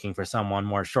if you're looking for someone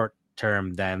more short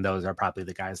term, then those are probably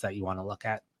the guys that you want to look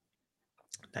at.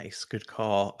 Nice, good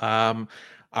call.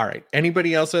 All right.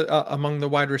 Anybody else among the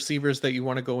wide receivers that you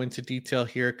want to go into detail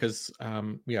here? Because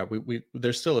yeah, we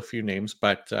there's still a few names,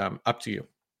 but up to you.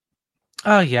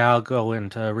 Oh, yeah, I'll go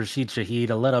into Rashid Shaheed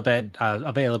a little bit.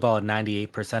 Available in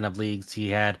 98% of leagues. He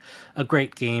had a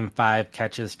great game, 5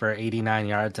 catches for 89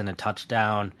 yards and a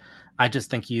touchdown. I just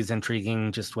think he's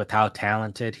intriguing just with how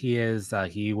talented he is.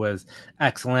 He was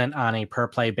excellent on a per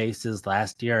play basis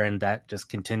last year, and that just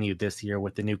continued this year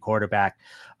with the new quarterback,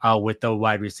 with the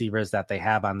wide receivers that they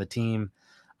have on the team.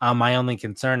 My only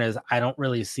concern is I don't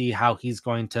really see how he's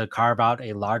going to carve out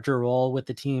a larger role with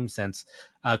the team since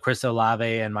Chris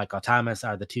Olave and Michael Thomas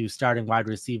are the two starting wide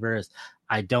receivers.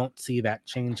 I don't see that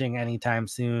changing anytime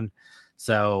soon.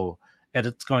 So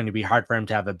it's going to be hard for him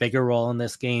to have a bigger role in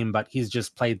this game, but he's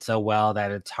just played so well that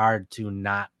it's hard to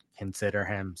not consider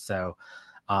him. So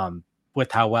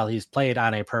with how well he's played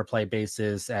on a per play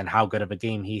basis and how good of a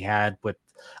game he had with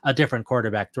a different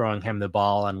quarterback throwing him the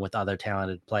ball and with other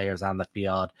talented players on the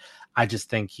field, I just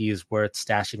think he's worth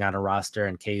stashing on a roster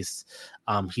in case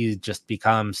he just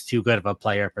becomes too good of a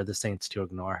player for the Saints to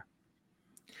ignore.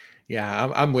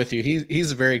 Yeah, I'm with you.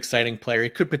 He's a very exciting player. He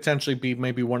could potentially be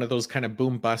maybe one of those kind of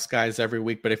boom bust guys every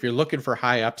week. But if you're looking for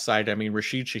high upside, I mean,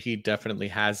 Rashid Shaheed definitely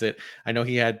has it. I know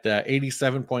he had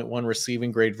 87.1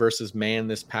 receiving grade versus man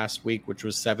this past week, which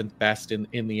was 7th best in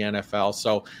the NFL.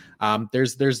 So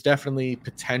there's definitely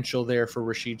potential there for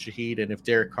Rashid Shaheed. And if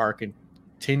Derek Carr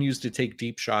continues to take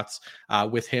deep shots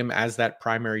with him as that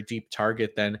primary deep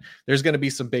target, then there's going to be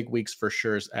some big weeks for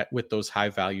sure with those high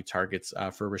value targets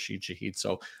for Rashid Shaheed.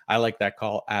 So I like that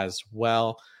call as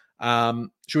well.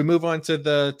 Should we move on to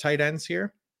the tight ends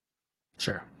here?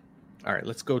 Sure. All right,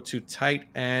 let's go to tight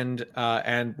end.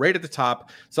 And right at the top,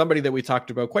 somebody that we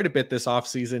talked about quite a bit this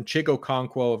offseason, Chigo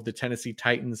Okonkwo of the Tennessee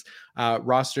Titans,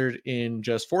 rostered in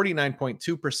just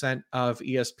 49.2% of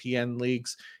ESPN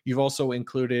leagues. You've also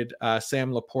included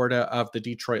Sam Laporta of the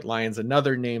Detroit Lions,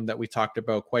 another name that we talked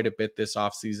about quite a bit this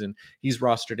offseason. He's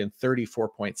rostered in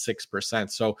 34.6%.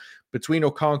 So between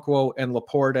Okonkwo and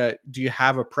Laporta, do you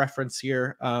have a preference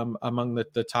here among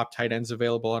the top tight ends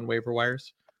available on waiver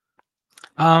wires?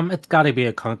 It's got to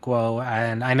be Okonkwo,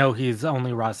 and I know he's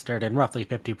only rostered in roughly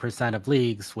 50% of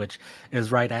leagues, which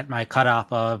is right at my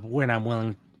cutoff of when I'm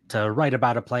willing to write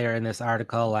about a player in this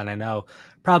article. And I know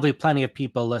probably plenty of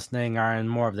people listening are in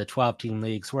more of the 12-team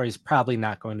leagues where he's probably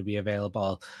not going to be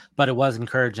available. But it was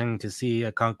encouraging to see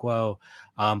Okonkwo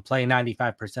play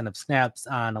 95% of snaps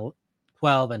on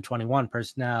 12 and 21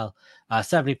 personnel,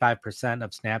 75%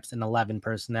 of snaps in 11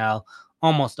 personnel,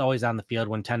 almost always on the field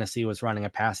when Tennessee was running a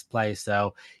pass play.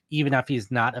 So even if he's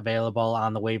not available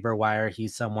on the waiver wire,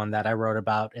 he's someone that I wrote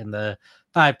about in the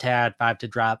 5 to add, 5 to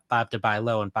drop, 5 to buy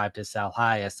low, and 5 to sell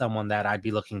high as someone that I'd be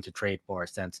looking to trade for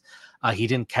since he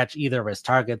didn't catch either of his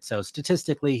targets. So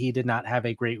statistically, he did not have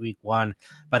a great week 1,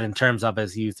 but in terms of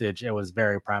his usage, it was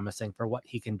very promising for what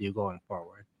he can do going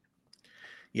forward.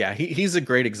 Yeah, he's a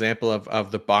great example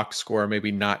of the box score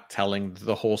maybe not telling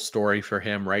the whole story for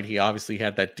him, right? He obviously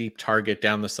had that deep target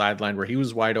down the sideline where he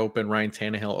was wide open. Ryan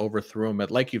Tannehill overthrew him. But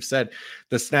like you've said,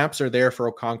 the snaps are there for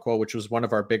Okonkwo, which was one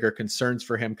of our bigger concerns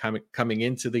for him coming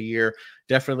into the year.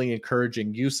 Definitely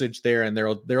encouraging usage there, and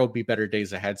there'll be better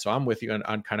days ahead. So I'm with you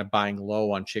on kind of buying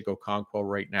low on Chigo Okonkwo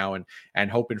right now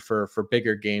and hoping for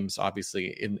bigger games, obviously,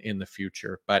 in the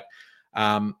future. But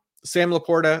Sam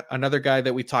Laporta, another guy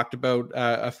that we talked about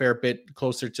a fair bit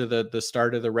closer to the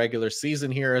start of the regular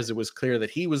season here, as it was clear that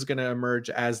he was going to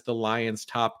emerge as the Lions'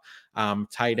 top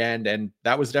tight end, and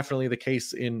that was definitely the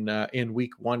case in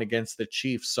week 1 against the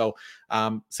Chiefs. So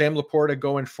Sam Laporta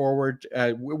going forward,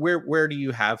 where do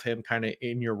you have him kind of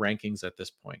in your rankings at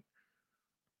this point?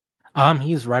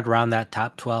 He's right around that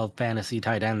top 12 fantasy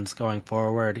tight ends going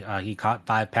forward. He caught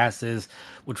 5 passes,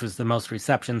 which was the most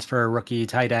receptions for a rookie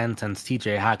tight end since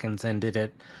TJ Hawkinson did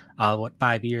it,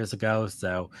 5 years ago.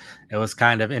 So it was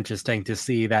kind of interesting to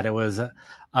see that it was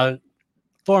a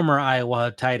former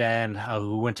Iowa tight end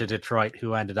who went to Detroit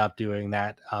who ended up doing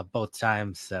that both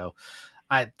times. So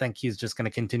I think he's just going to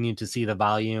continue to see the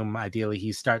volume. Ideally,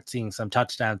 he starts seeing some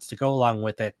touchdowns to go along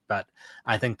with it. But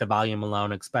I think the volume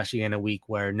alone, especially in a week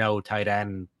where no tight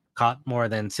end caught more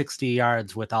than 60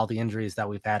 yards with all the injuries that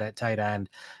we've had at tight end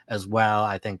as well,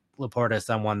 I think Laporta is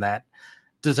someone that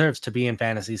deserves to be in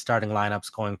fantasy starting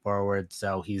lineups going forward.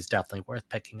 So he's definitely worth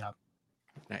picking up.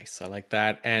 Nice. I like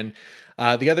that. And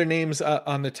the other names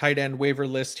on the tight end waiver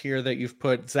list here that you've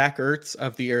put: Zach Ertz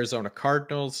of the Arizona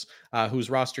Cardinals, who's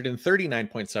rostered in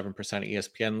 39.7% of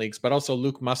ESPN leagues, but also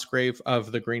Luke Musgrave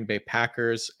of the Green Bay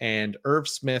Packers and Irv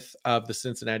Smith of the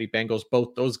Cincinnati Bengals.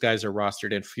 Both those guys are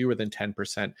rostered in fewer than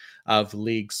 10% of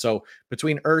leagues. So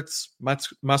between Ertz,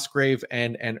 Musgrave,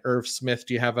 and Irv Smith,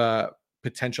 do you have a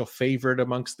potential favorite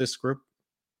amongst this group?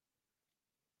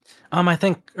 I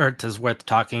think Ertz is worth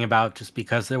talking about just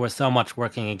because there was so much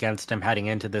working against him heading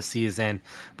into the season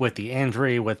with the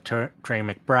injury, with Trey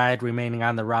McBride remaining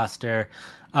on the roster,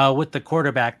 with the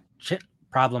quarterback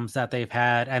problems that they've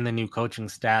had and the new coaching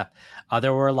staff.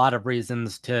 There were a lot of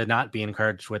reasons to not be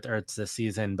encouraged with Ertz this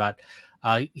season, but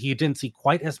he didn't see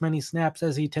quite as many snaps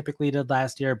as he typically did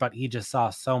last year, but he just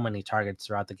saw so many targets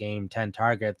throughout the game, 10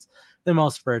 targets, the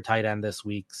most for a tight end this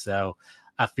week. So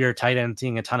if you're a tight end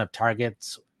seeing a ton of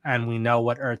targets, and we know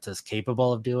what Ertz is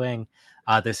capable of doing.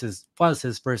 Was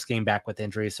his first game back with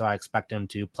injury, so I expect him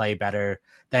to play better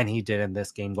than he did in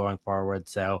this game going forward.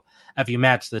 So if you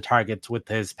match the targets with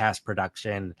his past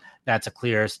production, that's a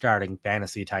clear starting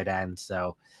fantasy tight end.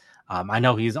 So I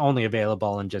know he's only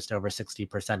available in just over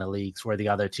 60% of leagues, where the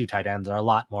other two tight ends are a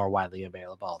lot more widely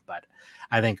available. But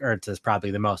I think Ertz is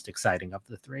probably the most exciting of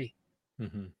the three.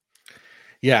 Mm-hmm.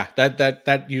 Yeah,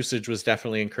 that usage was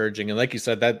definitely encouraging, and like you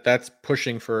said, that's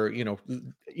pushing for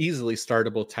easily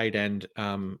startable tight end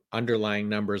underlying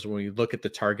numbers when you look at the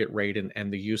target rate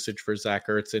and the usage for Zach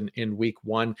Ertz in week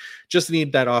one. Just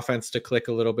need that offense to click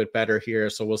a little bit better here,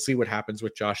 so we'll see what happens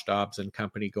with Josh Dobbs and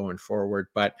company going forward.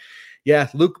 But yeah,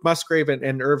 Luke Musgrave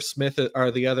and Irv Smith are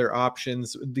the other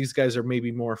options. These guys are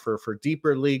maybe more for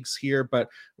deeper leagues here, but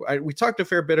we talked a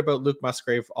fair bit about Luke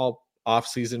Musgrave all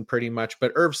offseason pretty much,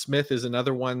 but Irv Smith is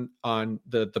another one on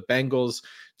the Bengals.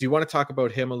 Do you want to talk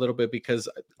about him a little bit? Because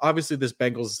obviously this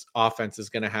Bengals offense is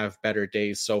going to have better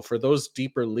days. So for those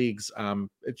deeper leagues,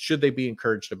 should they be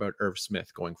encouraged about Irv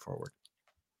Smith going forward?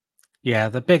 Yeah,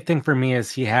 the big thing for me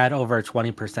is he had over a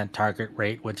 20% target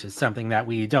rate, which is something that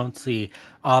we don't see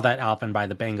all that often by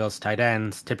the Bengals tight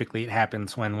ends. Typically it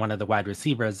happens when one of the wide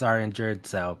receivers are injured.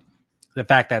 So the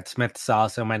fact that Smith saw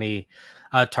so many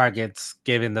targets,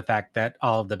 given the fact that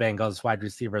all of the Bengals wide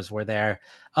receivers were there,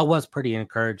 was pretty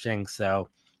encouraging. So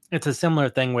it's a similar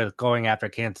thing with going after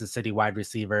Kansas City wide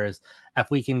receivers.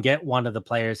 If we can get one of the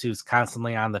players who's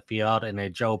constantly on the field in a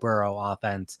Joe Burrow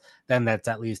offense, then that's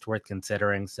at least worth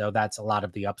considering. So that's a lot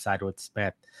of the upside with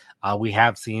Smith. We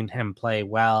have seen him play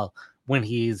well when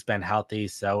he's been healthy.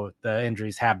 So the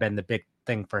injuries have been the big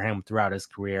thing for him throughout his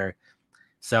career.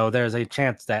 So there's a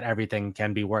chance that everything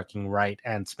can be working right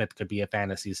and Smith could be a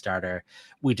fantasy starter.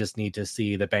 We just need to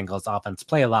see the Bengals offense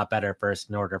play a lot better first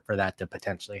in order for that to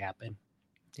potentially happen.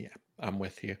 Yeah, I'm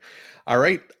with you. All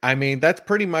right. I mean, that's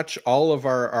pretty much all of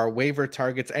our waiver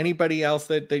targets. Anybody else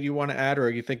that you want to add, or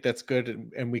you think that's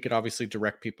good? And we could obviously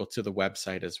direct people to the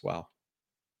website as well.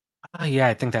 Yeah,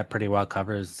 I think that pretty well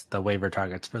covers the waiver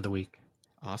targets for the week.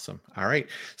 Awesome. All right.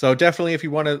 So definitely, if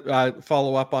you want to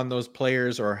follow up on those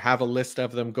players or have a list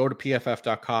of them, go to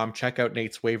pff.com, check out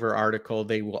Nate's waiver article.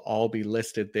 They will all be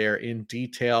listed there in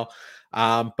detail.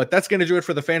 But that's going to do it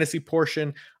for the fantasy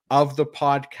portion of the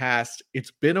podcast.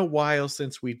 It's been a while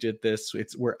since we did this.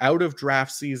 We're out of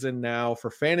draft season now for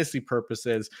fantasy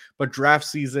purposes, but draft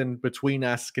season between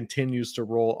us continues to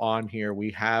roll on here.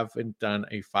 We haven't done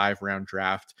a 5-round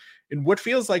draft in what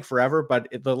feels like forever, but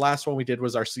the last one we did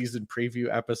was our season preview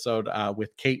episode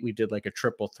with Kate. We did like a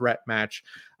triple threat match.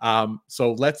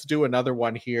 So let's do another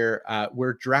one here.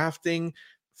 We're drafting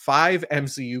 5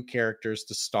 MCU characters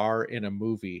to star in a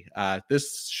movie.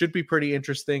 This should be pretty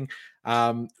interesting.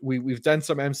 We've done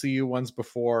some MCU ones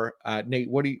before. Nate,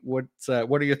 what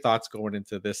are your thoughts going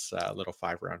into this little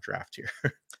 5-round draft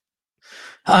here?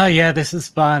 Yeah, this is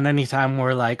fun. Anytime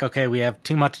we're like, okay, we have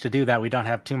too much to do that we don't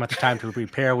have too much time to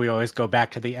prepare, we always go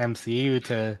back to the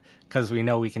MCU because we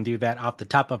know we can do that off the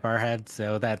top of our head.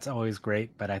 So that's always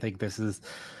great. But I think this is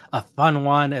a fun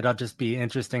one. It'll just be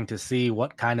interesting to see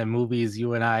what kind of movies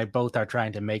you and I both are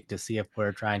trying to make, to see if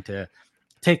we're trying to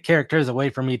take characters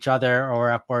away from each other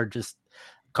or if we're just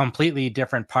completely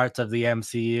different parts of the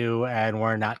MCU and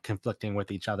we're not conflicting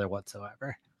with each other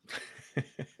whatsoever.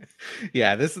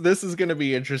 Yeah, this is going to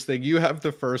be interesting. You have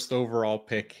the first overall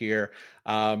pick here.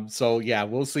 So yeah,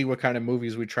 we'll see what kind of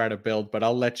movies we try to build, but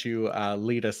I'll let you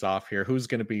lead us off here. Who's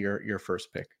going to be your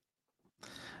first pick?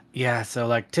 Yeah, so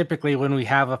like typically when we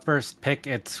have a first pick,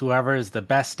 it's whoever is the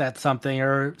best at something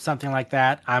or something like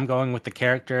that. I'm going with the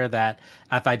character that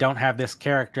if I don't have this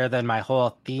character, then my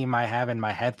whole theme I have in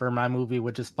my head for my movie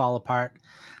would just fall apart.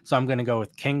 So I'm going to go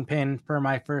with Kingpin for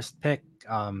my first pick.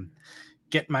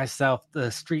 get myself the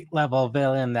street level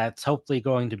villain that's hopefully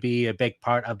going to be a big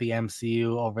part of the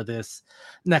MCU over this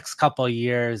next couple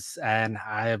years, and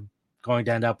I'm going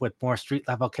to end up with more street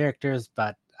level characters,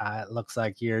 but it looks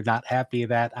like you're not happy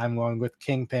that I'm going with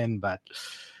Kingpin, but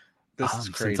This is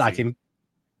crazy. since I can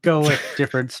go with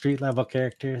different street level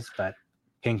characters, but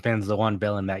Kingpin's the one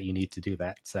villain that you need to do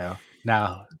that. So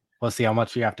now we'll see how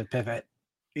much you have to pivot.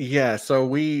 Yeah,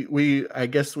 so I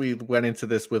guess we went into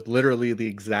this with literally the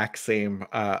exact same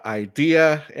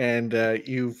idea, and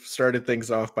you've started things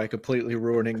off by completely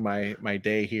ruining my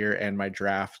day here and my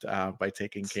draft by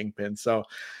taking Kingpin. So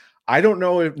I don't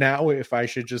know if I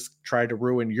should just try to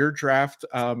ruin your draft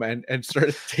and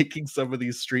start taking some of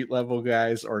these street level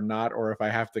guys or not, or if I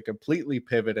have to completely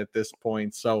pivot at this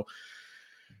point. So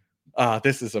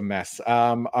this is a mess.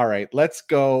 All right, let's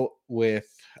go with.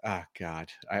 Oh God,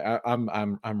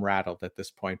 I'm rattled at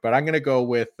this point, but I'm gonna go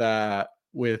with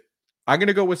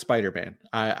Spider-Man.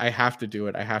 I have to do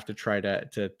it. I have to try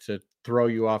to throw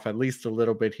you off at least a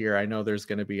little bit here. I know there's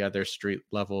going to be other street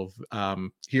level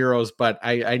heroes, but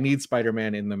I need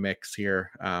Spider-Man in the mix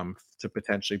here to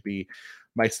potentially be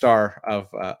my star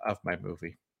of my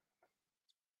movie.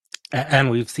 And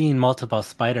we've seen multiple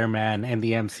Spider-Man in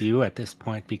the MCU at this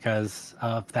point because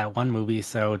of that one movie.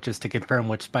 So just to confirm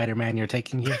which Spider-Man you're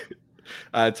taking here.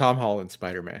 Tom Holland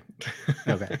Spider-Man.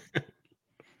 Okay.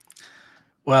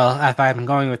 Well, if I'm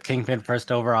going with Kingpin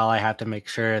first overall, I have to make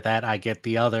sure that I get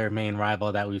the other main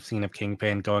rival that we've seen of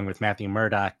Kingpin, going with Matthew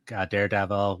Murdock,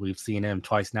 Daredevil. We've seen him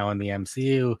twice now in the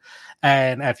MCU.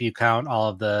 And if you count all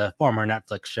of the former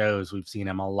Netflix shows, we've seen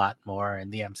him a lot more in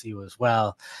the MCU as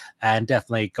well. And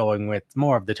definitely going with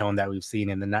more of the tone that we've seen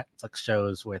in the Netflix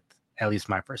shows with at least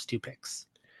my first two picks.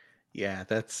 Yeah,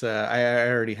 that's I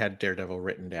already had Daredevil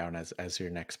written down as your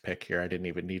next pick here. I didn't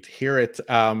even need to hear it.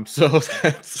 So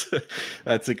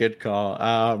that's a good call.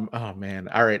 Oh man.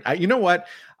 All right. You know what?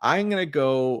 I'm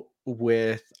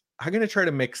going to try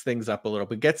to mix things up a little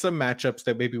bit, get some matchups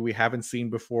that maybe we haven't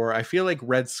seen before. I feel like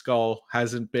Red Skull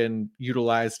hasn't been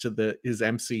utilized to his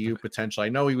MCU potential. I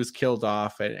know he was killed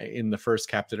off in the first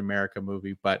Captain America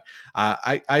movie, but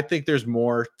I think there's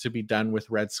more to be done with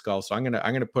Red Skull. So I'm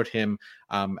gonna put him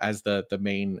as the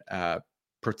main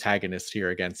protagonist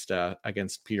here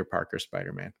against Peter Parker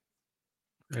Spider-Man.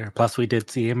 Plus, we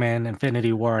did see him in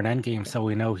Infinity War and Endgame, so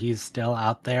we know he's still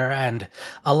out there and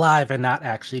alive and not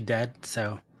actually dead.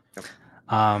 So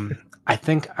I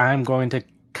think I'm going to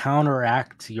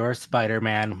counteract your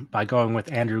Spider-Man by going with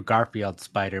Andrew Garfield's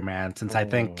Spider-Man, since I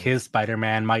think his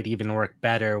Spider-Man might even work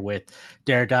better with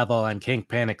Daredevil and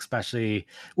Kingpin, especially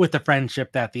with the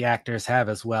friendship that the actors have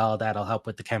as well. That'll help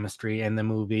with the chemistry in the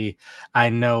movie. I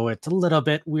know it's a little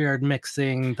bit weird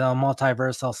mixing the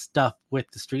multiversal stuff with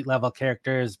the street level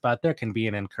characters, but there can be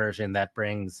an incursion that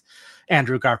brings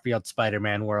Andrew Garfield's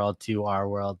Spider-Man world to our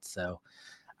world. So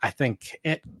I think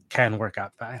it can work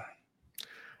out fine.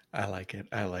 I like it.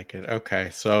 Okay,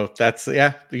 so that's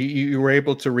you were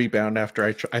able to rebound after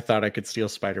I thought I could steal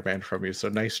Spider-Man from you. So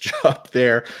nice job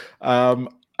there.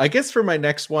 I guess for my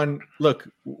next one, look,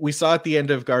 we saw at the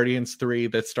end of Guardians 3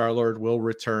 that Star-Lord will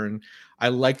return. I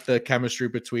like the chemistry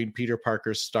between Peter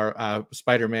Parker's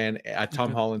Spider-Man,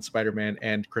 Tom Holland Spider-Man,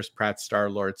 and Chris Pratt's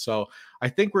Star-Lord. So I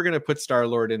think we're going to put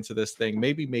Star-Lord into this thing,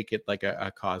 maybe make it like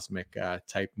a cosmic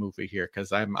type movie here,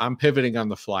 because I'm pivoting on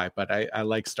the fly, but I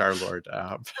like Star-Lord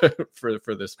for this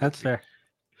movie. That's fair.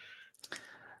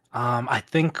 I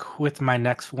think with my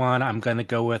next one, I'm going to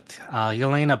go with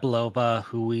Yelena Belova,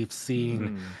 who we've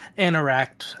seen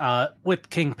interact with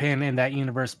Kingpin in that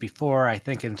universe before. I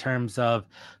think in terms of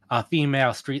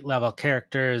female street level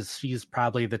characters, she's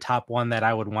probably the top one that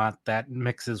I would want that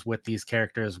mixes with these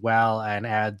characters well and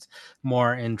adds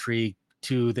more intrigue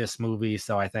to this movie.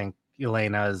 So I think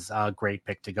Yelena's a great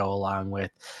pick to go along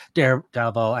with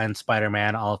Daredevil and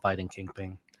Spider-Man all fighting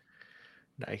Kingpin.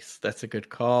 Nice. That's a good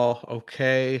call.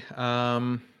 Okay.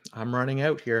 I'm running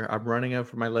out here. I'm running out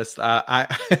for my list. I'm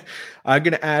going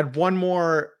to add one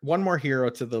more hero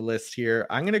to the list here.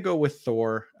 I'm going to go with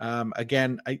Thor.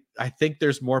 Again, I think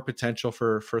there's more potential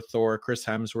for Thor, Chris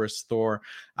Hemsworth's Thor.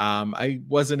 I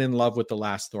wasn't in love with the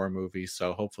last Thor movie,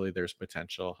 so hopefully there's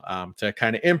potential to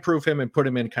kind of improve him and put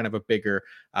him in kind of a bigger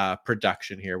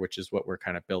production here, which is what we're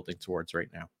kind of building towards right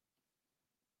now.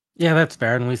 Yeah, that's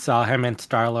fair. And we saw him and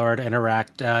Star-Lord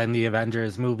interact in the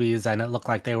Avengers movies, and it looked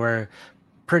like they were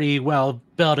pretty well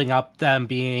building up them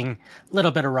being a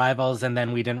little bit of rivals, and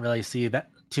then we didn't really see that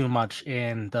too much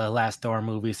in the last Thor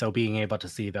movie, so being able to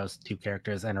see those two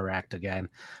characters interact again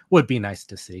would be nice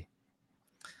to see.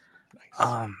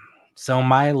 Nice. So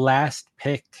my last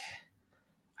pick,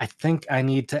 I think I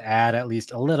need to add at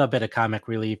least a little bit of comic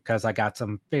relief because I got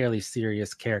some fairly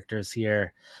serious characters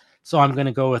here. So I'm going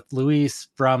to go with Luis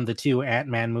from the 2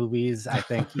 Ant-Man movies. I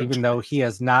think even though he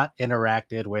has not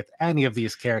interacted with any of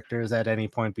these characters at any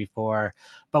point before,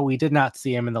 but we did not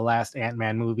see him in the last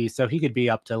Ant-Man movie, so he could be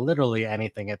up to literally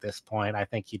anything at this point. I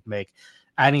think he'd make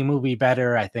any movie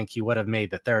better. I think he would have made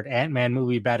the 3rd Ant-Man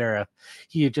movie better if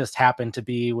he just happened to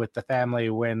be with the family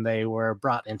when they were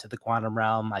brought into the quantum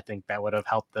realm. I think that would have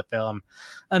helped the film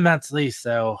immensely.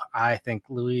 So I think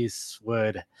Luis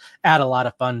would add a lot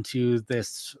of fun to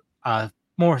this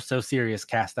more so serious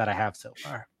cast that I have so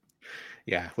far.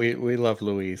 Yeah, we love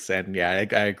Luis, and yeah,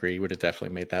 I agree. Would have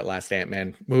definitely made that last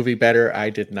Ant-Man movie better. I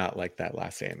did not like that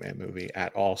last Ant-Man movie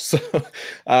at all. So,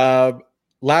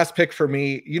 last pick for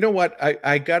me. You know what?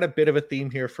 I got a bit of a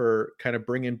theme here for kind of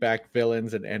bringing back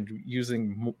villains and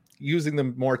using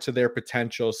them more to their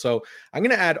potential. So I'm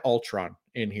going to add Ultron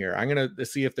in here. I'm going to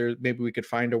see if maybe we could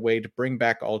find a way to bring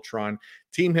back Ultron,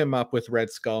 team him up with Red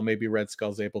Skull. Maybe Red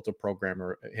Skull's able to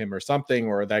program him or something,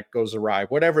 or that goes awry.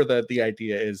 Whatever the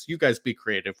idea is, you guys be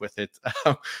creative with it.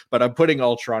 But I'm putting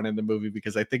Ultron in the movie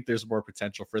because I think there's more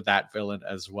potential for that villain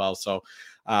as well. So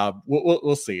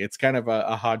we'll see. It's kind of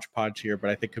a hodgepodge here,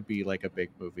 but I think could be like a big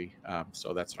movie.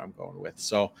 So that's what I'm going with.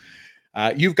 So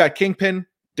you've got Kingpin,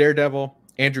 Daredevil,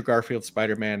 Andrew Garfield,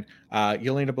 Spider-Man,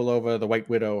 Yelena Belova, the White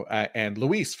Widow, and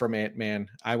Luis from Ant-Man.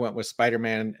 I went with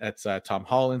Spider-Man. That's Tom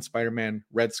Holland, Spider-Man,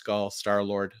 Red Skull,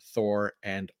 Star-Lord, Thor,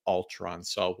 and Ultron.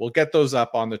 So we'll get those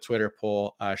up on the Twitter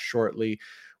poll shortly.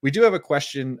 We do have a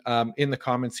question in the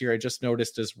comments here. I just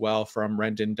noticed as well from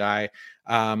Rendon Dye,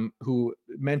 who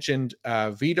mentioned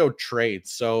veto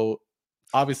trades. So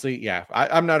obviously, yeah,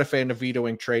 I'm not a fan of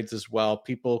vetoing trades as well.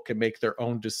 People can make their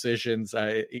own decisions,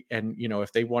 and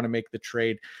if they want to make the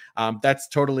trade, that's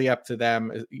totally up to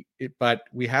them. But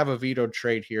we have a vetoed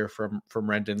trade here from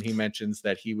Rendon. He mentions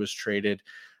that he was traded,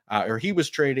 or he was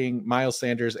trading Miles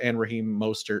Sanders and Raheem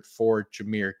Mostert for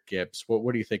Jahmyr Gibbs.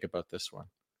 What do you think about this one?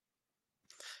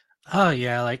 Oh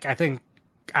yeah, I think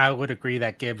I would agree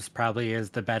that Gibbs probably is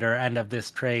the better end of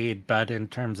this trade, but in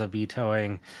terms of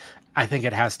vetoing, I think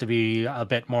it has to be a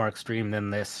bit more extreme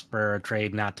than this for a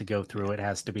trade not to go through. It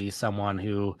has to be someone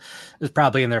who is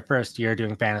probably in their first year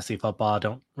doing fantasy football,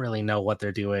 don't really know what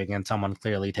they're doing, and someone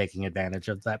clearly taking advantage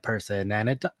of that person.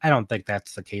 And I don't think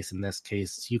that's the case in this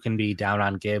case. You can be down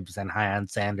on Gibbs and high on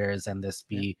Sanders, and this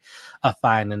be a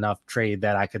fine enough trade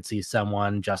that I could see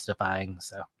someone justifying.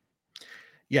 So.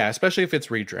 Yeah, especially if it's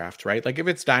redraft, right? Like if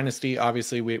it's dynasty,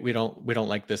 obviously we don't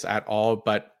like this at all.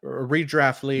 But a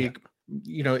redraft league,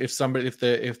 if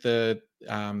the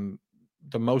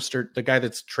Mostert, the guy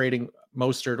that's trading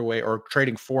Mostert away or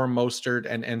trading for Mostert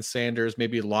and Sanders,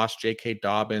 maybe lost J.K.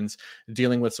 Dobbins,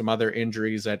 dealing with some other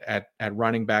injuries at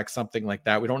running back, something like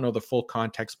that. We don't know the full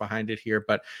context behind it here,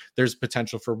 but there's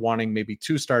potential for wanting maybe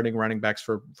 2 starting running backs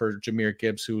for Jahmyr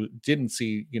Gibbs, who didn't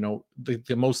see,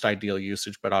 the most ideal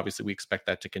usage, but obviously we expect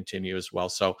that to continue as well.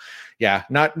 So yeah,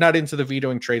 not into the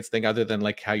vetoing trades thing other than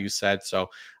like how you said. So,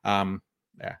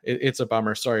 yeah, it's a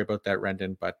bummer. Sorry about that,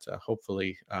 Rendon, but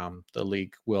hopefully the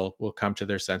league will come to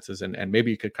their senses and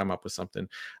maybe you could come up with something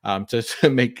to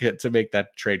make that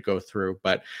trade go through.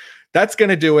 But that's going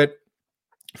to do it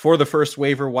for the first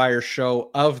waiver wire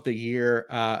show of the year.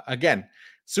 Again,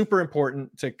 super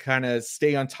important to kind of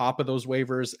stay on top of those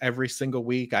waivers every single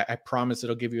week. I promise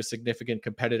it'll give you a significant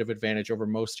competitive advantage over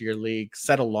most of your league.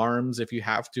 Set alarms if you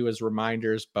have to as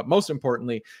reminders, but most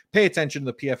importantly, pay attention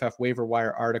to the PFF waiver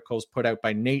wire articles put out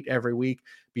by Nate every week.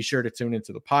 Be sure to tune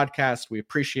into the podcast. We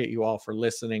appreciate you all for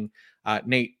listening.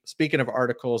 Nate, speaking of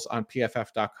articles on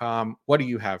pff.com, what do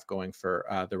you have going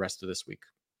for the rest of this week?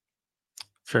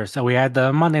 Sure. So we had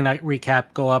the Monday night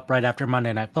recap go up right after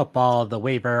Monday Night Football. The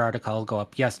waiver article go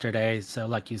up yesterday. So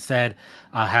like you said,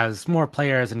 has more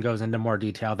players and goes into more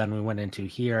detail than we went into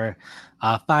here.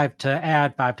 5 to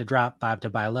add, 5 to drop, 5 to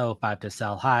buy low, 5 to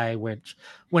sell high, which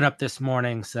went up this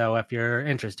morning. So if you're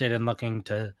interested in looking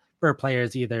for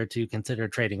players either to consider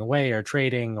trading away or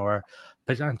trading or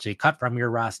potentially cut from your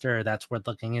roster, that's worth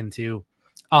looking into.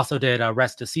 Also did a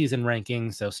rest of season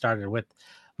ranking. So started with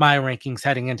my rankings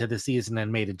heading into the season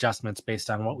and made adjustments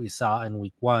based on what we saw in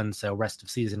week 1. So rest of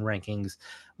season rankings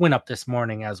went up this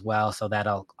morning as well. So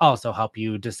that'll also help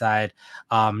you decide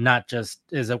not just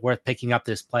is it worth picking up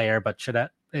this player, but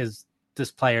is this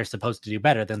player supposed to do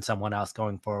better than someone else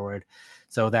going forward?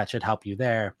 So that should help you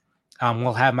there.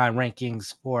 We'll have my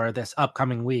rankings for this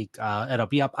upcoming week. It'll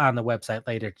be up on the website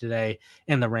later today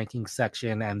in the rankings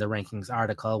section, and the rankings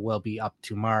article will be up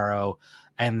tomorrow,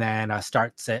 and then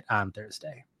start sit on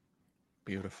Thursday.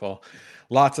 Beautiful.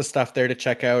 Lots of stuff there to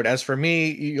check out. As for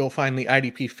me, you'll find the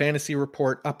IDP fantasy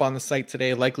report up on the site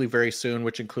today, likely very soon,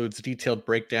 which includes detailed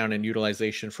breakdown and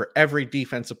utilization for every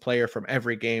defensive player from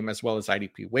every game, as well as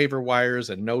IDP waiver wires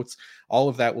and notes. All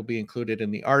of that will be included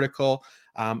in the article.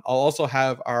 I'll also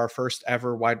have our first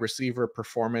ever wide receiver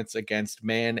performance against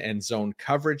man and zone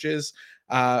coverages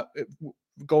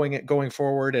going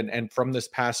forward and from this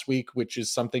past week, which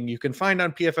is something you can find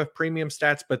on PFF Premium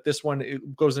Stats, but this one,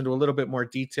 it goes into a little bit more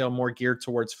detail, more geared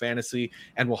towards fantasy,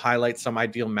 and will highlight some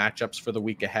ideal matchups for the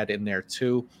week ahead in there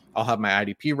too. I'll have my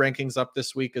IDP rankings up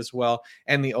this week as well,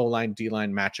 and the O-line,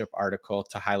 D-line matchup article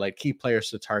to highlight key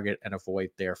players to target and avoid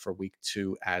there for week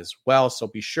 2 as well. So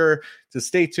be sure to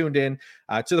stay tuned in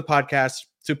to the podcast,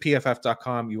 to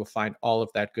pff.com. You will find all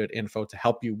of that good info to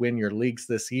help you win your leagues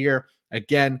this year.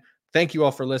 Again, thank you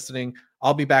all for listening.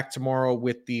 I'll be back tomorrow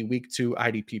with the week 2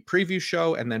 IDP preview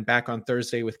show, and then back on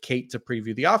Thursday with Kate to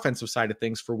preview the offensive side of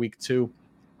things for week 2.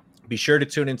 Be sure to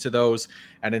tune into those.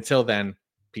 And until then,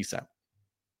 peace out.